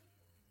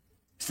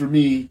 for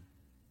me,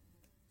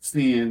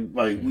 seeing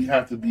like we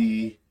have to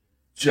be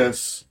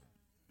just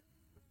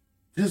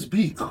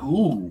be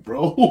cool,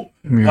 bro.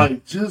 Yeah.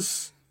 Like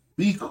just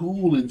be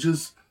cool and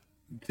just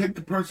take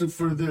the person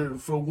for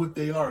what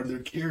they are, their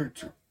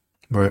character.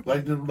 Right.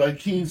 Like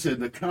King said,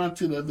 the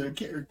content of their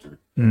character.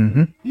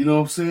 Mm-hmm. You know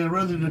what I'm saying?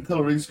 Rather than the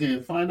color of their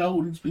skin, find out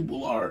who these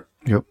people are.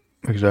 Yep.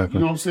 Exactly.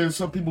 You know what I'm saying?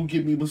 Some people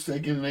get me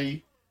mistaken and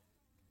they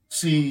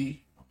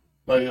see,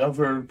 like I've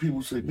heard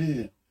people say,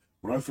 man,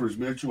 when I first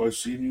met you, I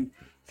seen you,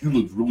 you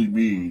looked really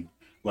mean.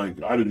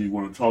 Like I didn't even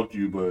want to talk to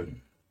you, but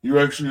you're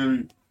actually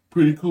a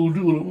pretty cool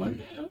dude. I'm like,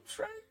 yeah, that's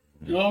right.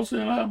 You know what I'm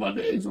saying? I have my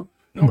days.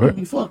 Don't get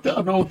me fucked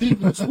up. Don't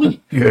think it's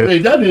sweet. Yeah. Hey,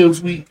 that is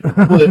sweet,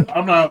 but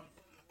I'm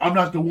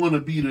not the one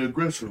to be the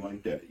aggressor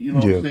like that. You know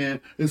what I'm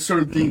saying? There's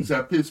certain things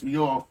that piss me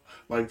off,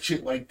 like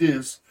shit like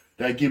this,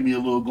 that give me a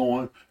little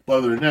going. But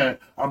other than that,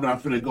 I'm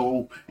not finna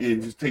go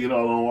and just take it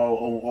all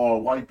on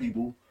all white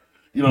people.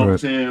 You know what I'm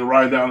saying?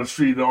 Ride down the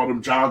street, all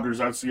them joggers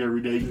I see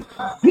every day.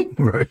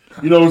 Right.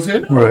 You know what I'm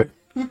saying? Right.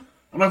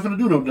 I'm not finna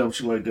do no dumb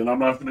shit like that. I'm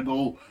not finna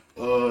go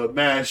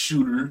mass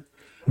shooter.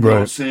 You know Right.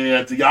 what I'm saying?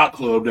 At the yacht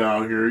club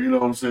down here. You know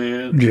what I'm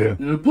saying? Yeah.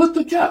 You know, put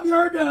the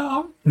caviar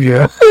down.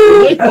 Yeah.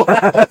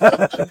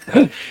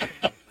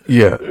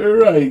 Yeah.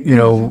 Right. You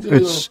know,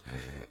 it's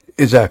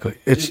exactly.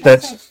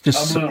 That's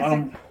just.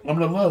 I'm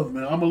the love,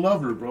 man. I'm a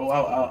lover, bro.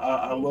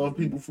 I love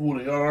people for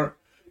who they are.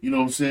 You know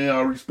what I'm saying?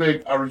 I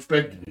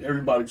respect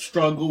everybody's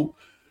struggle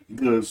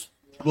because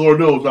Lord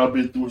knows I've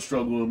been through a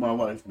struggle in my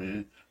life,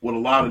 man, with a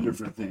lot of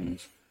different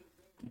things.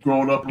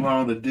 Growing up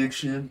around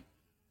addiction,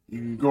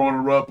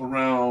 growing up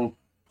around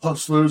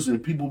hustlers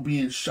and people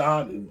being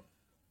shot, and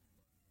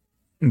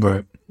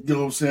Right. you know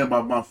what I'm saying?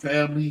 My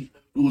family,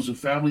 losing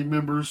family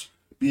members,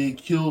 being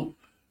killed,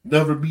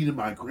 never meeting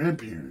my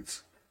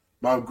grandparents.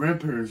 My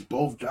grandparents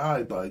both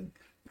died by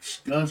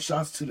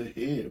gunshots to the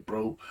head,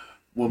 bro.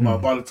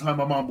 By the time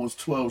my mom was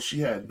 12, she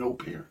had no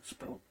parents,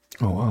 bro.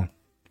 Oh wow,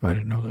 I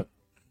didn't know that.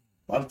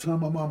 By the time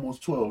my mom was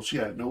 12, she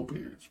had no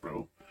parents,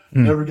 bro.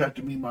 Never got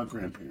to meet my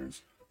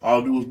grandparents.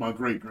 All I knew was my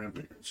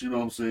great-grandparents. You know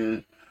what I'm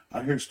saying?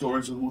 I hear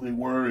stories of who they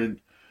were and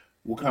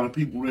what kind of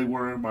people they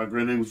were. My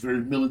granddad was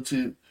very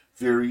militant,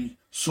 very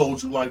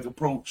soldier-like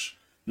approach.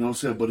 You know what I'm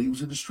saying? But he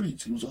was in the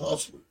streets. He was a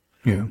hustler.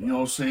 Yeah. You know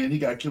what I'm saying? He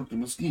got killed in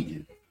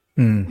Muskegon.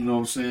 Mm. You know what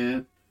I'm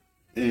saying?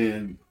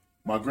 And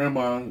my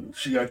grandma,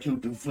 she got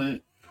killed in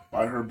Flint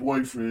by her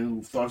boyfriend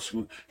who thought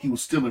he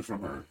was stealing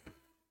from her.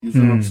 You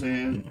feel what I'm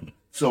saying?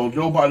 So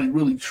nobody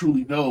really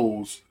truly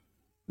knows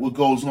what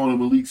goes on in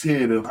Malik's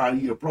head and how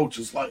he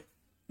approaches life.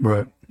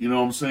 Right. You know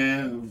what I'm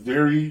saying?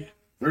 Very,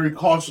 very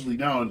cautiously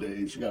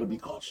nowadays. You got to be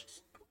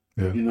cautious.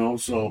 Yeah. You know,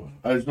 so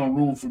there's no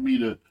room for me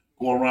to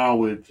go around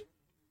with,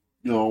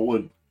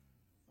 I'll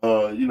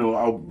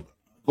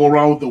go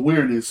around with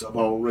awareness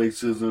about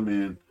racism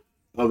and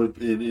other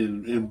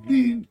and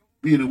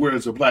being aware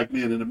as a black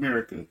man in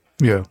America.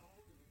 Yeah.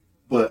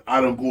 But I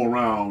don't go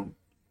around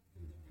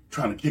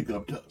trying to kick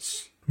up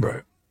dust.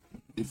 Right.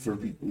 For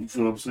people. You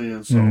feel what I'm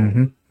saying? So,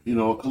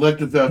 a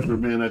collective effort,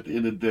 man, at the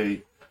end of the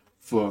day,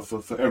 for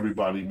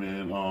everybody,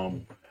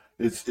 man.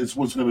 It's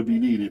what's going to be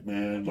needed,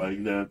 man.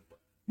 Like that,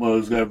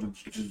 mothers have to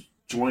just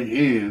join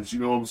hands. You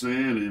know what I'm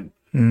saying,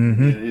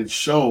 and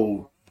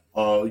show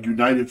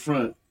united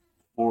front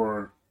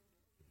for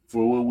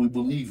what we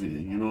believe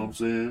in. You know what I'm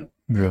saying?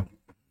 Yeah.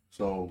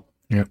 So.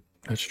 Yeah,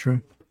 that's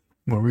true.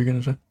 What were you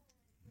gonna say?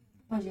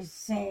 I'll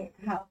just say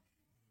how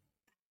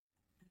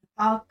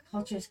all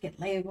cultures get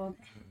labeled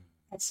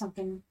as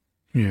something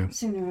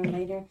sooner or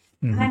later.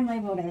 I'm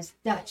labeled as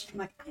Dutch. I'm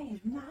like, I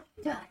am not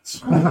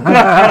Dutch.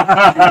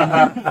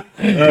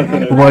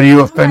 What, are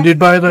you offended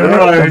by that?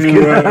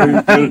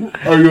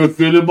 Are you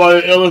offended by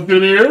an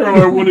elephant ear,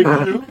 or what do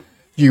you do?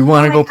 Do you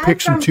want to go pick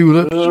some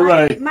tulips?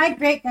 My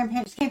great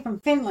grandparents came from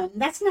Finland.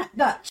 That's not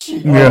Dutch.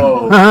 Yeah.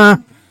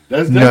 Oh,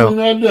 that's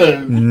definitely not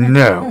Dutch.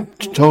 No,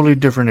 it's totally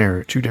different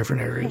area. Two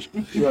different areas.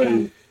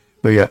 Right.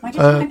 But yeah. I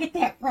just want to get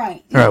that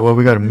right. All right. Well,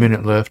 we got a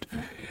minute left.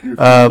 Is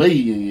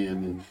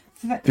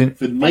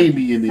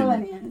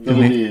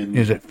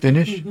it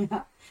Finnish?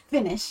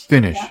 Finish.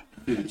 Yeah.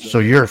 So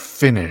you're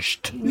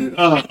finished.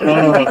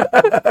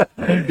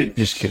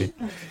 Just kidding.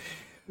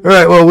 All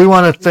right. Well, we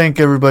want to thank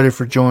everybody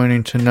for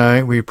joining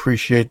tonight. We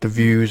appreciate the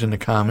views and the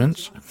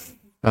comments.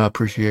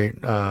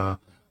 Appreciate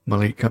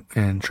Malik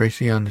and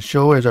Tracy on the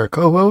show as our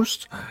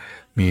co-hosts.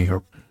 Me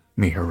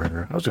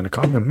Herrera. I was going to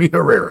call him Me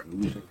Herrera.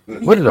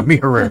 What is a Me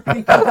Herrera?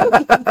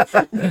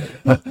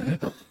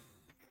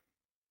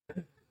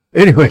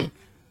 Anyway,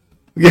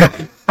 yeah.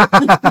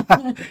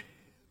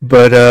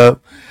 But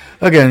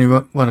again, we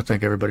want to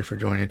thank everybody for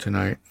joining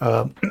tonight.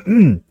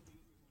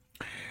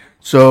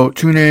 So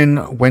tune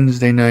in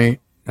Wednesday night.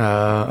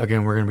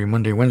 Again, we're going to be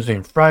Monday, Wednesday,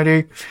 and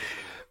Friday.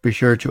 Be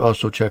sure to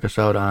also check us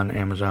out on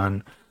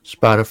Amazon,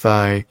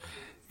 Spotify,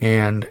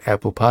 and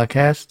Apple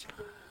Podcasts.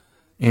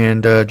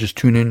 And just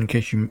tune in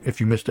case if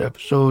you missed the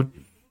episode,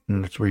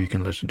 and that's where you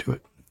can listen to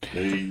it.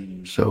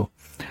 Hey. So,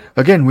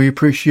 again, we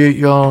appreciate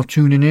y'all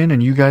tuning in,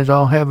 and you guys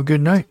all have a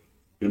good night.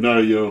 Good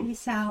night, yo.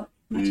 Peace out.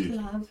 Much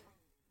love.